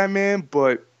tax that man,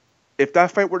 but if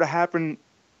that fight were to happen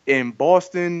in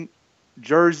Boston,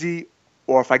 Jersey,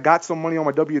 or if I got some money on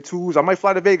my W-2s, I might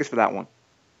fly to Vegas for that one.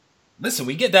 Listen,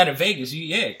 we get that in Vegas.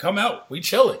 Yeah, come out. We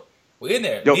chilling. We in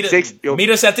there. Meet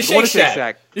us at the Shake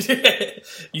Shack.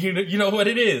 You know what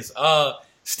it is.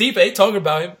 Stipe, talking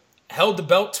about him, held the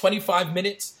belt 25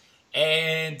 minutes,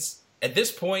 and at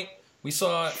this point, we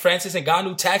saw Francis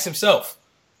Ngannou tax himself.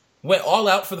 Went all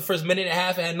out for the first minute and a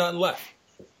half and had nothing left.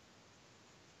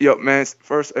 Yo, man,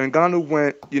 first, Ngannou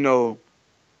went,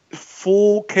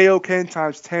 full KO10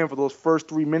 times 10 for those first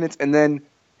 3 minutes and then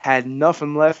had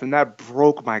nothing left, and that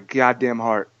broke my goddamn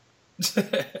heart.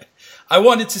 I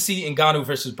wanted to see Ngannou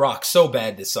versus Brock so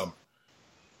bad this summer.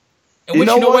 And you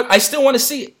know what? I still want to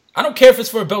see it. I don't care if it's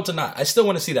for a belt or not. I still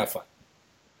want to see that fight.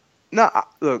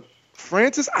 Look,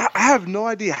 Francis, I have no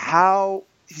idea how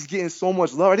he's getting so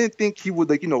much love. I didn't think he would,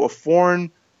 a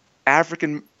foreign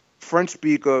African French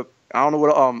speaker. I don't know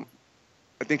what I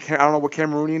don't know what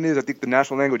Cameroonian is. I think the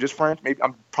national language is French. Maybe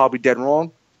I'm probably dead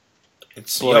wrong.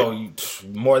 It's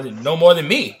more than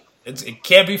me. It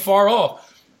can't be far off.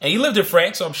 And he lived in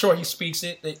France, so I'm sure he speaks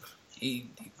it.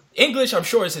 English, I'm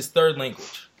sure, is his third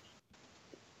language.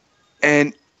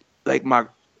 And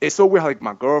it's so weird how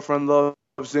my girlfriend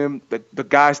loves him. The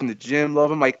guys in the gym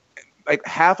love him. Like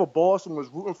half of Boston was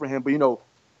rooting for him. But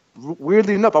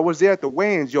weirdly enough, I was there at the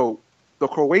weigh-ins. The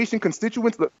Croatian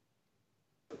constituents.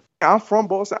 I'm from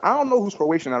Boston. I don't know who's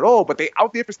Croatian at all, but they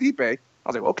out there for Stipe. I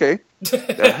was like, okay,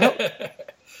 the hell.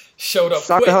 Showed up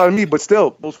Shocked quick. the hell out of me, but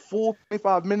still, those full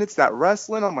 25 minutes, that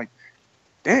wrestling, I'm like,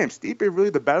 damn, Stipe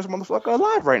really the baddest motherfucker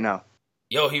alive right now.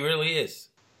 Yo, he really is.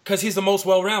 Because he's the most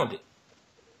well-rounded.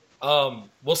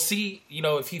 We'll see,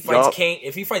 if he fights Kane.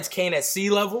 If he fights Kane at sea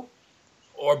level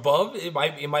or above, it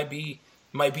might be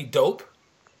dope.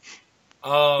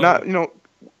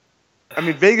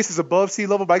 Vegas is above sea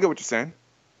level, but I get what you're saying.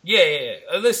 Yeah.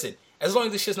 Listen, as long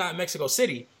as this shit's not in Mexico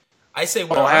City, I say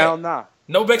we're hell nah.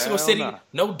 No Mexico City,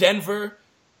 no Denver,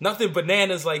 nothing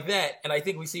bananas like that. And I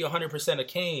think we see 100% of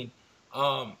Kane,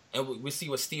 and we see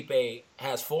what Stipe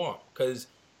has for him. Because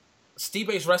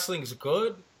Stipe's wrestling is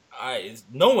good.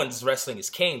 No one's wrestling is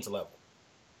Kane's level.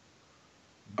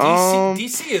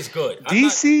 DC is good.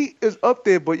 DC is up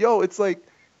there, but it's like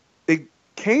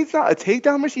Kane's not a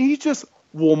takedown machine. He just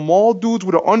will maul dudes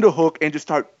with an underhook and just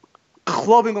start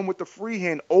clubbing them with the free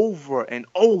hand over and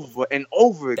over and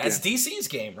over again. That's DC's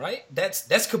game, right? That's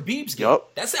Khabib's game. Yep.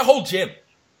 That's that whole gym.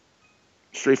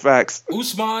 Straight facts.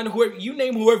 Usman, whoever you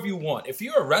name, whoever you want. If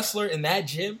you're a wrestler in that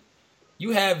gym,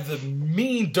 you have the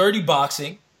mean, dirty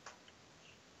boxing.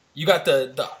 You got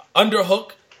the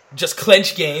underhook, just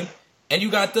clench game, And you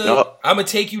got the, Yup. I'm going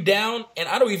to take you down, and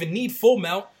I don't even need full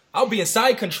mount. I'll be in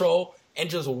side control and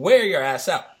just wear your ass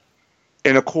out.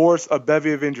 And of course, a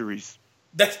bevy of injuries.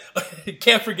 That's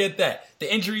can't forget that.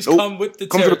 The injuries Nope. come with the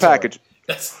Comes with a territory. package.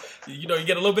 That's, you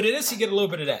get a little bit of this, you get a little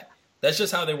bit of that. That's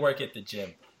just how they work at the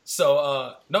gym.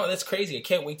 So, no, that's crazy. I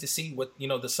can't wait to see what,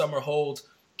 the summer holds.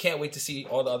 Can't wait to see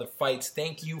all the other fights.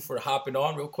 Thank you for hopping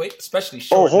on real quick, especially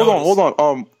short Hold notice.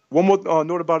 on. One more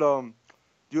note about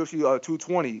UFC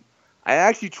 220. I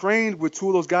actually trained with two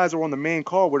of those guys that were on the main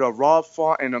card with Rob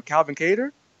Font and Calvin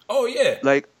Cater. Oh, yeah.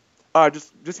 Like,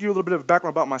 just to give you a little bit of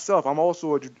background about myself, I'm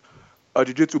also a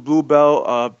jiu-jitsu blue belt.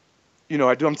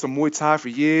 I done some Muay Thai for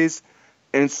years.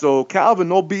 And so Calvin,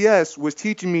 no BS, was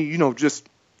teaching me, just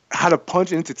how to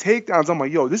punch into takedowns. I'm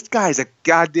like, yo, this guy's a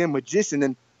goddamn magician.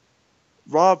 And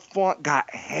Rob Font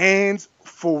got hands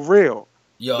for real.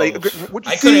 Yo, like what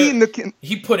you see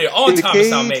he put it on the Thomas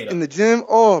cage, Almeida. in the gym.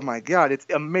 Oh my God, it's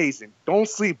amazing. Don't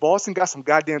sleep. Boston got some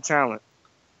goddamn talent.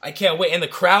 I can't wait. And the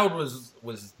crowd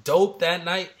was dope that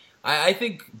night. I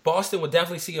think Boston would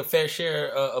definitely see a fair share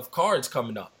of cards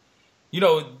coming up.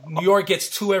 New York gets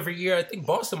 2 every year. I think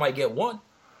Boston might get 1.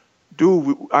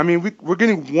 Dude, we're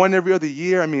getting 1 every other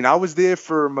year. I was there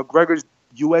for McGregor's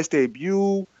U.S.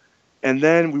 debut, and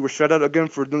then we were shut out again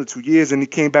for another 2 years, and he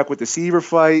came back with the Seaver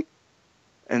fight.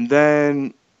 And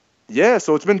then, yeah,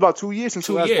 so it's been about 2 years since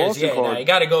the last Boston card. Nah, you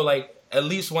got to go at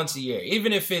least once a year.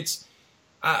 Even if it's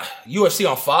UFC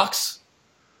on Fox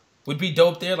would be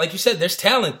dope there. Like you said, there's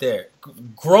talent there.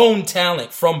 Grown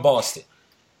talent from Boston.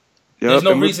 Yep, there's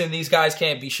no reason these guys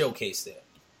can't be showcased there.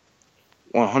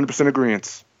 100%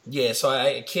 agreement. Yeah, so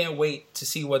I can't wait to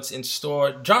see what's in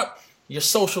store. Drop your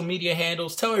social media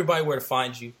handles. Tell everybody where to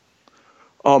find you.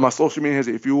 My social media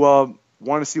handles, if you want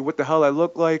to see what the hell I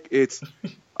look like, it's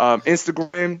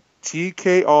Instagram,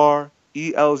 TKRELZ.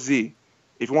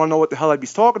 If you want to know what the hell I be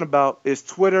talking about, it's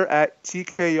Twitter at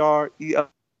TKRELZ.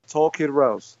 Tall Kid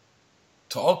Rels.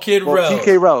 Tall Kid Well, Rels.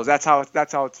 TK Rels. That's how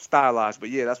it's stylized. But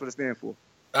yeah, that's what it stands for.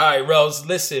 All right, Rels.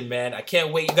 Listen, man, I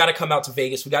can't wait. You got to come out to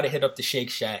Vegas. We got to hit up the Shake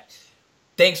Shack.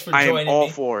 Thanks for joining me. I am all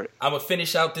for it. I'm gonna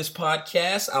finish out this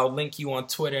podcast. I'll link you on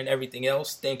Twitter and everything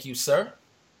else. Thank you, sir.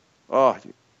 Oh,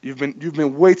 you've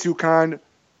been way too kind,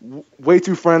 way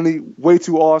too friendly, way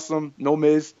too awesome. No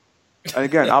miss. And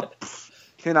again, I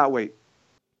cannot wait.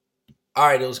 All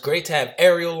right, it was great to have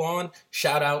Ariel on.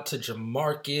 Shout out to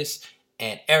Jamarcus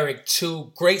and Eric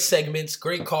too. Great segments,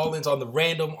 great call-ins on the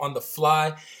random, on the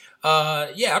fly.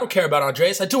 I don't care about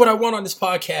Andreas. I do what I want on this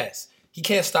podcast. He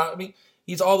can't stop me.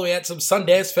 He's all the way at some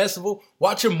Sundance festival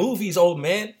watching movies, old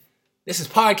man. This is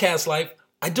podcast life.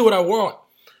 I do what I want.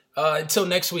 Until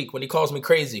next week when he calls me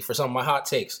crazy for some of my hot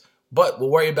takes. But we'll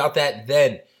worry about that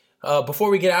then. Before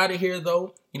we get out of here,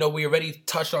 though, we already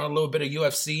touched on a little bit of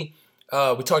UFC.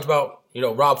 We talked about,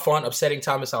 Rob Font upsetting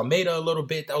Thomas Almeida a little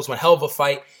bit. That was one hell of a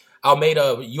fight.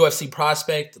 Almeida, UFC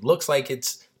prospect, looks like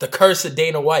it's the curse of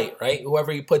Dana White, right?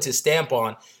 Whoever he puts his stamp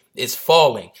on is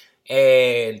falling.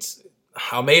 And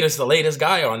Almeida's the latest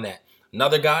guy on that.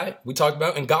 Another guy we talked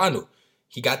about, Ngannou.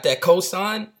 He got that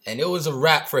cosign, and it was a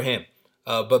wrap for him.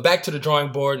 But back to the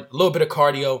drawing board, a little bit of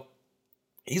cardio.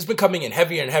 He's been coming in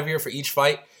heavier and heavier for each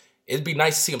fight. It'd be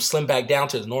nice to see him slim back down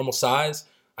to his normal size.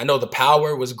 I know the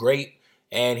power was great,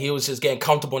 and he was just getting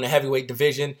comfortable in the heavyweight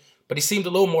division, but he seemed a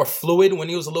little more fluid when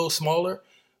he was a little smaller.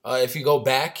 If you go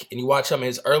back and you watch some of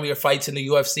his earlier fights in the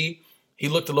UFC, he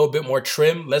looked a little bit more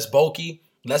trim, less bulky,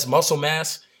 less muscle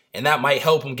mass, and that might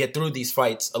help him get through these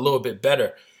fights a little bit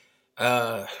better.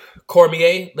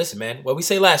 Cormier, listen, man, what we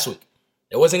say last week,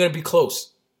 it wasn't going to be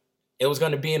close. It was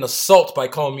going to be an assault by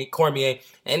Cormier,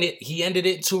 and he ended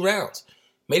it in 2 rounds.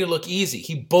 Made it look easy.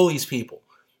 He bullies people.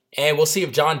 And we'll see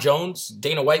if John Jones,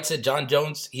 Dana White said John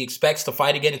Jones, he expects to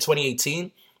fight again in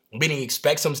 2018, meaning he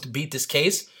expects him to beat this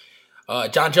case.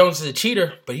 John Jones is a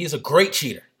cheater, but he's a great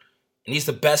cheater, and he's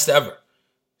the best ever.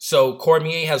 So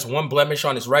Cormier has 1 blemish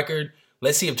on his record.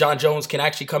 Let's see if John Jones can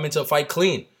actually come into a fight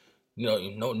clean. No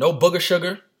booger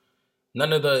sugar,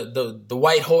 none of the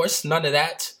white horse, none of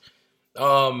that.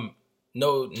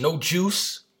 No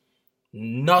juice,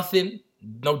 nothing,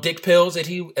 no dick pills as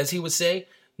he would say.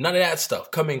 None of that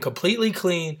stuff. Come in completely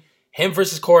clean. Him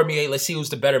versus Cormier. Let's see who's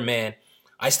the better man.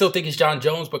 I still think it's John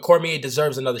Jones, but Cormier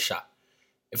deserves another shot.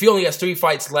 If he only has 3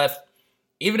 fights left,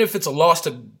 even if it's a loss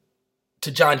to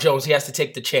John Jones, he has to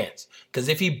take the chance. Because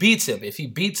if he beats him, if he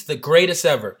beats the greatest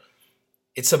ever,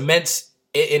 it cements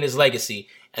it in his legacy.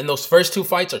 And those first 2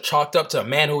 fights are chalked up to a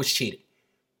man who was cheated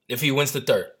if he wins the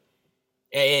 3rd.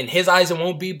 In his eyes, it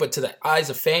won't be, but to the eyes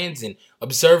of fans and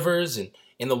observers and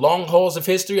in the long hauls of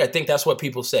history, I think that's what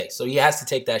people say. So he has to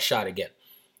take that shot again.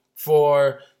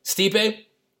 For Stipe,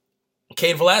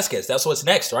 Cain Velasquez. That's what's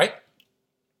next, right?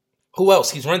 Who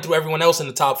else? He's run through everyone else in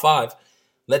the top 5.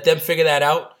 Let them figure that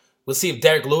out. We'll see if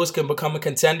Derek Lewis can become a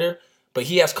contender. But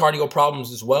he has cardio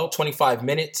problems as well. 25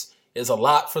 minutes is a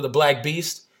lot for the Black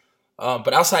Beast.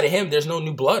 But outside of him, there's no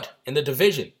new blood in the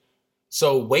division.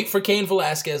 So wait for Cain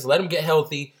Velasquez. Let him get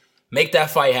healthy. Make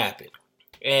that fight happen.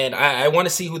 And I want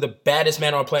to see who the baddest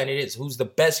man on planet is. Who's the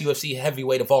best UFC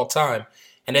heavyweight of all time.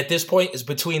 And at this point, it's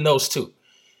between those two.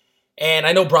 And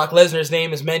I know Brock Lesnar's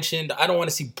name is mentioned. I don't want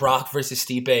to see Brock versus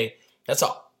Stipe. That's a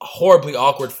horribly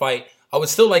awkward fight. I would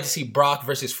still like to see Brock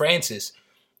versus Francis.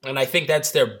 And I think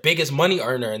that's their biggest money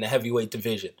earner in the heavyweight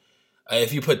division.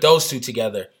 If you put those two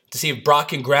together, to see if Brock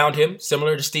can ground him,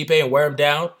 similar to Stipe, and wear him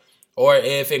down, or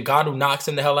if Ngannou knocks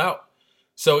him the hell out.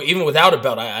 So even without a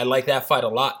belt, I like that fight a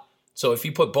lot. So if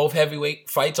you put both heavyweight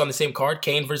fights on the same card,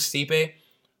 Cain versus Stipe,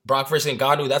 Brock versus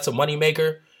Ngannou, that's a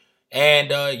moneymaker. And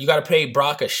you got to pay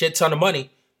Brock a shit ton of money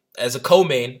as a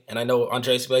co-main. And I know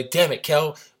Andreas will be like, damn it,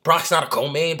 Kel, Brock's not a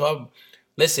co-main. But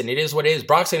listen, it is what it is.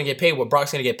 Brock's going to get paid what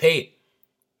Brock's going to get paid.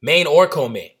 Main or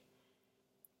co-main.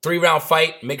 3-round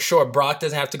fight. Make sure Brock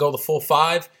doesn't have to go the full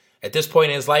 5. At this point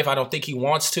in his life, I don't think he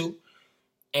wants to.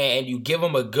 And you give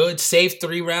him a good, safe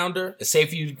 3-rounder, as safe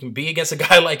as you can be against a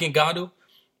guy like Ngannou,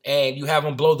 and you have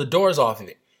him blow the doors off of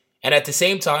it. And at the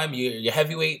same time, your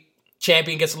heavyweight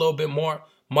champion gets a little bit more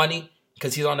money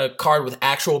because he's on a card with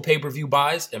actual pay-per-view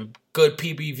buys and good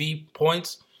PPV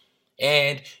points.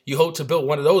 And you hope to build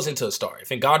one of those into a star. If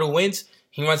Ngannou wins,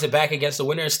 he runs it back against the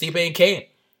winner of Stipe and Cain.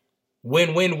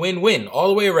 Win, win, win, win, all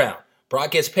the way around.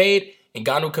 Brock gets paid,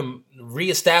 Ngannou can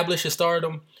reestablish his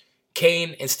stardom.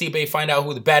 Cain and Stipe find out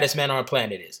who the baddest man on the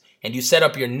planet is. And you set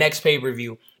up your next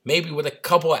pay-per-view, maybe with a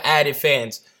couple of added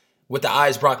fans with the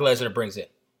eyes Brock Lesnar brings in.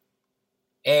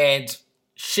 And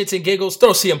shits and giggles,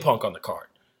 throw CM Punk on the card.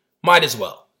 Might as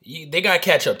well. They got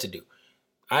catch up to do.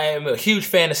 I am a huge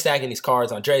fan of stacking these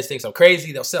cards. Andreas thinks I'm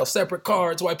crazy. They'll sell separate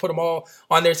cards. Why put them all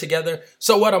on there together?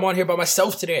 So what? I'm on here by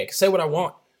myself today. I can say what I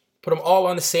want. Put them all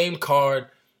on the same card.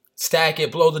 Stack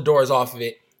it. Blow the doors off of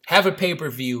it. Have a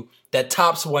pay-per-view that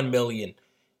tops 1 million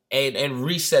and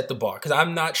reset the bar. Because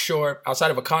I'm not sure,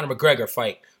 outside of a Conor McGregor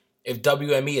fight, if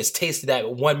WME has tasted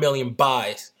that 1 million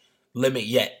buys limit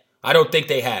yet. I don't think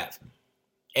they have.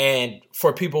 And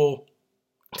for people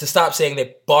to stop saying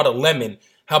they bought a lemon,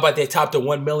 how about they top the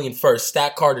 1 million first,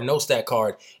 stack card or no stack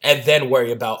card, and then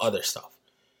worry about other stuff.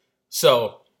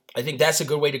 So I think that's a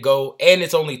good way to go. And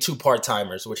it's only 2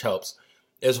 part-timers, which helps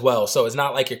as well. So it's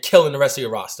not like you're killing the rest of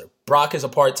your roster. Brock is a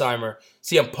part-timer.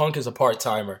 CM Punk is a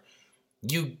part-timer.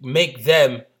 You make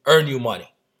them earn you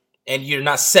money. And you're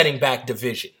not setting back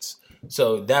divisions.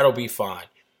 So that'll be fine.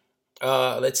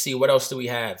 Let's see. What else do we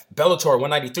have? Bellator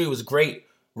 193 was great.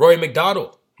 Rory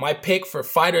McDonald, my pick for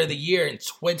Fighter of the Year in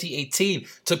 2018,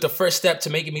 took the first step to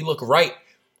making me look right.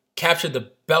 Captured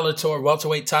the Bellator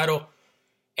welterweight title.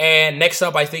 And next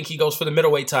up, I think he goes for the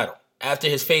middleweight title after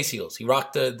his face heals. He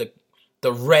rocked the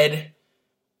red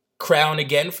crown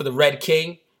again for the Red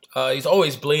King. He's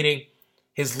always bleeding.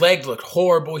 His leg looked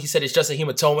horrible. He said it's just a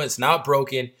hematoma. It's not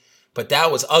broken. But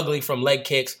that was ugly from leg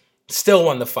kicks. Still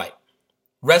won the fight.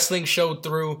 Wrestling showed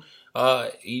through.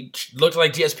 He looked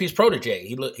like GSP's protege.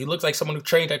 He looked like someone who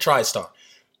trained at TriStar.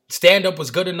 Stand-up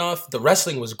was good enough. The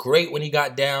wrestling was great when he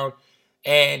got down.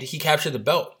 And he captured the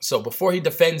belt. So before he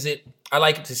defends it, I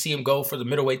like to see him go for the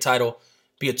middleweight title,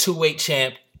 be a 2-weight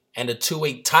champ, and a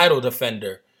 2-weight title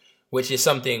defender, which is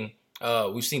something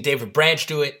we've seen David Branch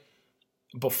do it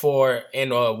before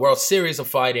in a World Series of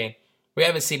Fighting. We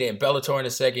haven't seen it in Bellator in a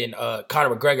second.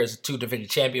 Conor McGregor is a 2-division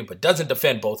champion, but doesn't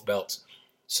defend both belts.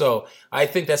 So I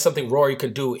think that's something Rory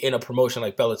could do in a promotion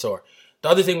like Bellator. The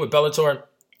other thing with Bellator,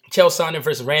 Chael Sonnen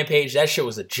versus Rampage, that shit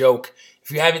was a joke.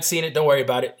 If you haven't seen it, don't worry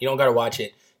about it. You don't got to watch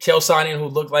it. Chael Sonnen, who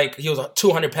looked like he was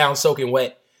 200 pounds soaking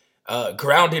wet,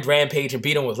 grounded Rampage and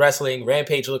beat him with wrestling.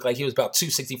 Rampage looked like he was about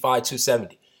 265,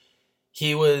 270.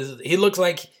 He looked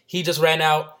like he just ran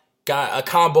out, got a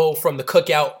combo from the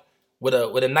cookout with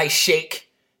a nice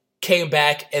shake, came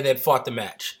back, and then fought the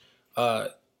match.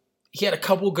 He had a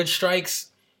couple good strikes.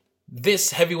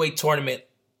 This heavyweight tournament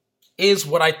is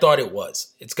what I thought it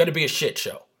was. It's going to be a shit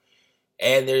show.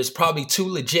 And there's probably 2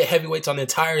 legit heavyweights on the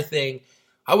entire thing.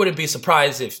 I wouldn't be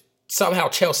surprised if somehow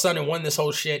Chael Sonnen won this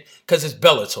whole shit because it's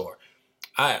Bellator.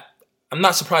 I'm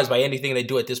not surprised by anything they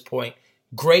do at this point.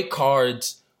 Great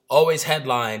cards, always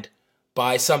headlined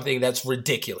by something that's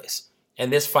ridiculous.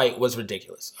 And this fight was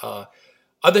ridiculous.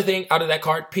 Other thing out of that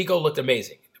card, Pico looked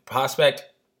amazing. Prospect,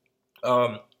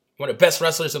 one of the best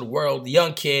wrestlers in the world, the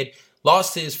young kid,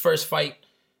 lost his first fight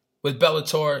with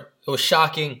Bellator. It was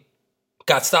shocking.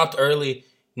 Got stopped early.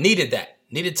 Needed that.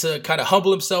 Needed to kind of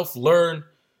humble himself, learn,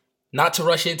 not to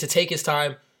rush in, to take his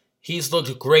time. He's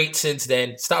looked great since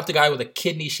then. Stopped the guy with a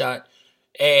kidney shot.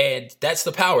 And that's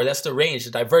the power. That's the range,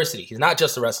 the diversity. He's not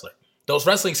just a wrestler. Those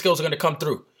wrestling skills are going to come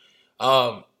through.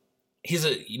 All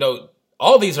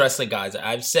these wrestling guys,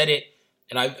 I've said it,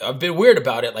 and I've been weird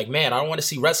about it. Like, man, I don't want to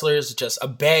see wrestlers just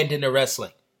abandon their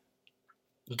wrestling.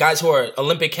 Guys who are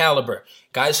Olympic caliber,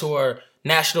 guys who are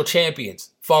national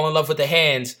champions, fall in love with the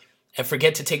hands and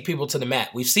forget to take people to the mat.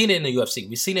 We've seen it in the UFC.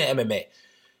 We've seen it in MMA.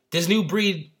 This new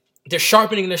breed, they're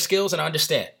sharpening their skills, and I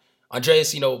understand.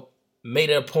 Andreas, made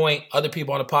it a point. Other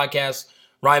people on the podcast,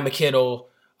 Ryan McKinnell,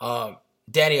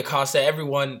 Danny Acosta,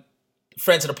 everyone,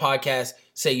 friends of the podcast,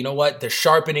 say, you know what? They're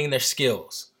sharpening their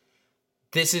skills.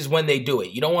 This is when they do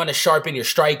it. You don't want to sharpen your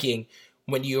striking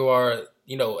when you are,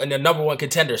 in the number one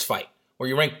contenders fight, where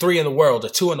you rank 3 in the world or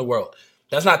 2 in the world.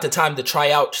 That's not the time to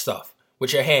try out stuff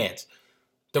with your hands.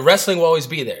 The wrestling will always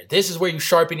be there. This is where you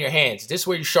sharpen your hands. This is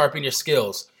where you sharpen your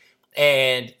skills.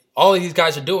 And all of these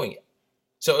guys are doing it.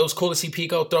 So it was cool to see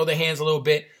Pico throw their hands a little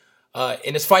bit.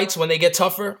 In his fights, when they get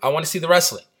tougher, I want to see the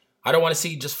wrestling. I don't want to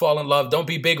see just fall in love. Don't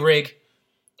be Big Rig.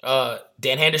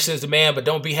 Dan Henderson's the man, but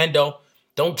don't be Hendo.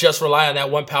 Don't just rely on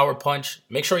that one power punch.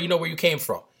 Make sure you know where you came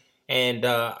from. And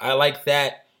I like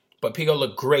that. But Pico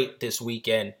looked great this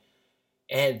weekend.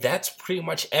 And that's pretty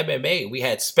much MMA. We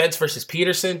had Spence versus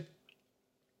Peterson.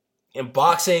 In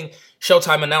boxing,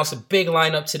 Showtime announced a big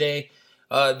lineup today.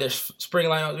 Their spring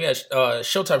lineup, we had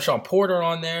Showtime Sean Porter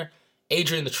on there.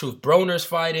 Adrian the Truth Broner's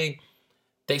fighting.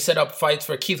 They set up fights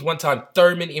for Keith One-Time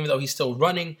Thurman, even though he's still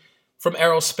running from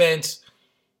Errol Spence.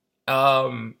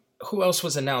 Who else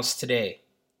was announced today?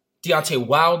 Deontay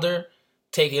Wilder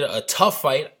taking a tough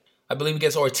fight, I believe,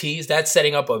 against Ortiz. That's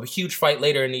setting up a huge fight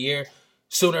later in the year.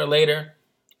 Sooner or later,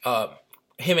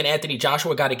 him and Anthony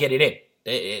Joshua got to get it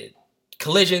in.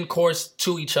 Collision course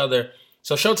to each other.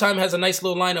 So Showtime has a nice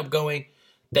little lineup going.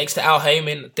 Thanks to Al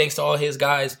Heyman. Thanks to all his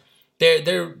guys.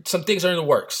 Some things are in the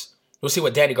works. We'll see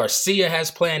what Danny Garcia has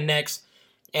planned next.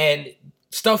 And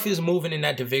stuff is moving in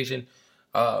that division.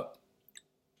 On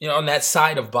that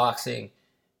side of boxing.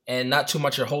 And not too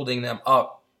much are holding them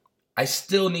up. I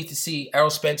still need to see Errol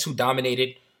Spence, who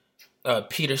dominated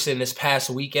Peterson this past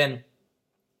weekend.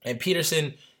 And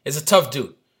Peterson is a tough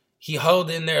dude. He held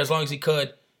in there as long as he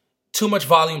could. Too much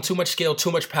volume, too much skill,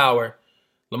 too much power.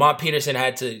 Lamont Peterson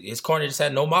his corner just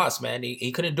had no moss, man.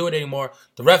 He couldn't do it anymore.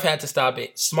 The ref had to stop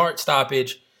it. Smart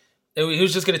stoppage. He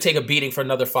was just going to take a beating for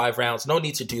another 5 rounds. No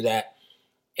need to do that.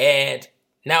 And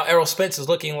now Errol Spence is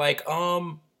looking like,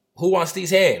 who wants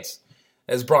these hands?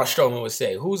 As Braun Strowman would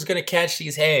say. Who's going to catch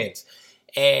these hands?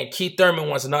 And Keith Thurman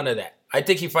wants none of that. I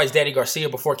think he fights Danny Garcia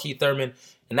before Keith Thurman.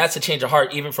 And that's a change of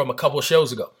heart even from a couple of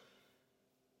shows ago.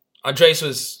 Andres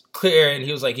was clear and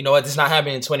he was like, you know what? This is not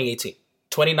happening in 2018.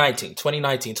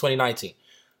 2019.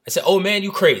 I said, oh man,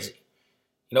 you crazy.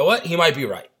 You know what? He might be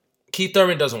right. Keith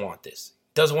Thurman doesn't want this.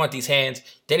 Doesn't want these hands.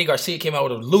 Danny Garcia came out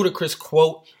with a ludicrous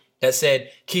quote that said,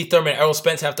 Keith Thurman and Errol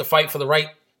Spence have to fight for the right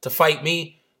to fight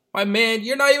me. My man,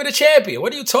 you're not even a champion.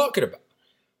 What are you talking about?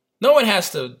 No one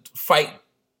has to fight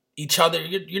each other.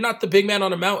 You're not the big man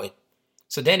on the mountain.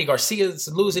 So Danny Garcia is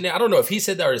losing it. I don't know if he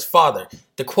said that or his father.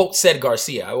 The quote said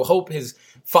Garcia. I will hope his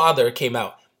father came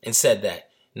out and said that.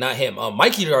 Not him.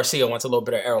 Mikey Garcia wants a little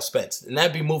bit of Errol Spence. And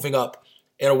that'd be moving up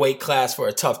in a weight class for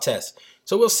a tough test.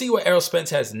 So we'll see what Errol Spence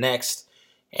has next.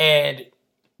 And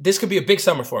this could be a big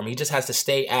summer for him. He just has to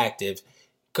stay active.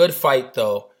 Good fight,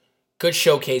 though. Good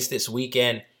showcase this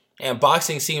weekend. And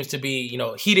boxing seems to be,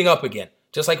 heating up again.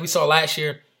 Just like we saw last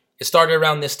year. It started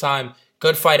around this time.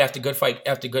 Good fight after good fight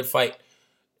after good fight.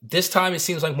 This time it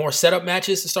seems like more setup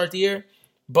matches to start the year.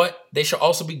 But they should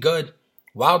also be good.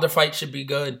 Wilder fight should be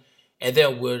good. And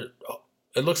then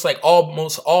it looks like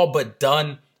almost all but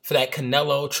done for that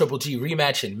Canelo Triple G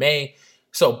rematch in May.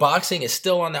 So boxing is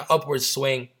still on that upward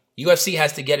swing. UFC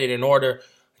has to get it in order.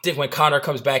 I think when Conor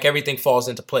comes back, everything falls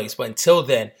into place. But until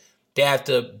then, they have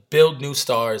to build new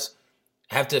stars,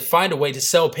 have to find a way to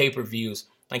sell pay-per-views,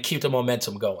 and keep the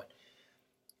momentum going.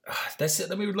 That's it.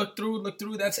 Let me look through.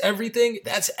 That's everything.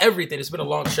 It's been a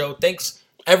long show. Thanks,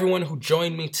 everyone who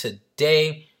joined me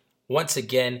today. Once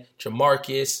again,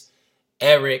 Jamarcus,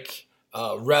 Eric,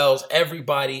 Rels,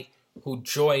 everybody who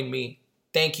joined me.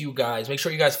 Thank you guys. Make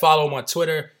sure you guys follow him on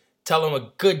Twitter. Tell him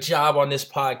a good job on this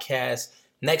podcast.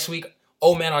 Next week,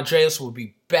 Old Man Andreas will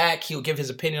be back. He'll give his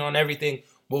opinion on everything.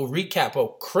 We'll recap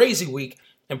a crazy week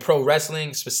in pro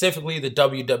wrestling, specifically the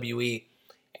WWE,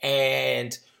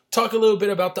 and talk a little bit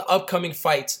about the upcoming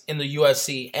fights in the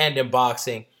UFC and in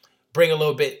boxing. Bring a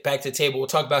little bit back to the table. We'll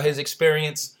talk about his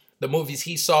experience, the movies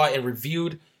he saw and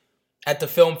reviewed at the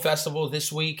film festival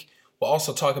this week. We'll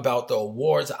also talk about the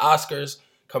awards, Oscars,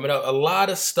 coming up. A lot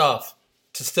of stuff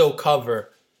to still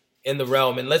cover in the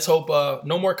realm. And let's hope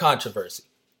no more controversy.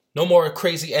 No more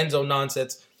crazy end zone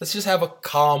nonsense. Let's just have a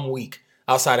calm week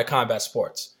outside of combat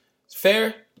sports.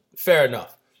 Fair? Fair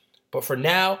enough. But for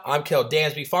now, I'm Kel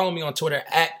Dansby. Follow me on Twitter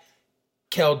at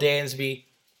Kel Dansby.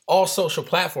 All social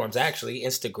platforms, actually.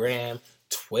 Instagram,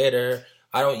 Twitter.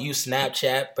 I don't use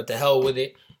Snapchat, but the hell with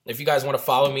it. If you guys want to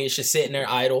follow me, it's just sitting there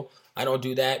idle. I don't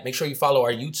do that. Make sure you follow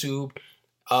our YouTube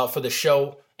for the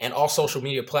show and all social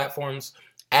media platforms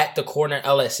at The Corner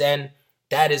LSN.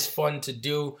 That is fun to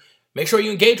do. Make sure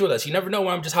you engage with us. You never know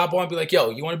when I'm just hop on and be like, yo,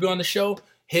 you want to be on the show?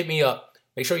 Hit me up.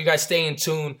 Make sure you guys stay in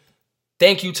tune.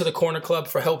 Thank you to the Corner Club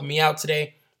for helping me out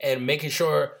today and making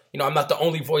sure, I'm not the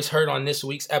only voice heard on this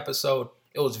week's episode.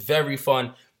 It was very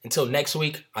fun. Until next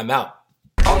week, I'm out.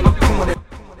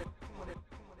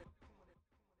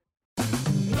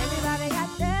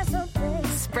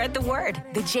 Spread the word.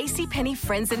 The JCPenney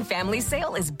Friends and Family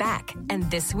Sale is back. And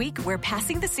this week, we're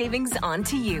passing the savings on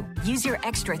to you. Use your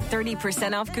extra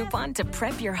 30% off coupon to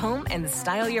prep your home and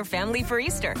style your family for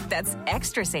Easter. That's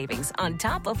extra savings on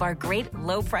top of our great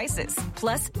low prices.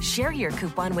 Plus, share your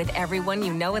coupon with everyone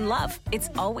you know and love. It's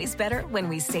always better when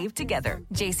we save together.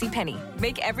 JCPenney.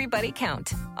 Make everybody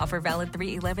count. Offer valid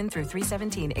 3/11 through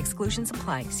 3/17. Exclusions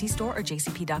apply. See store or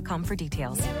jcp.com for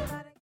details.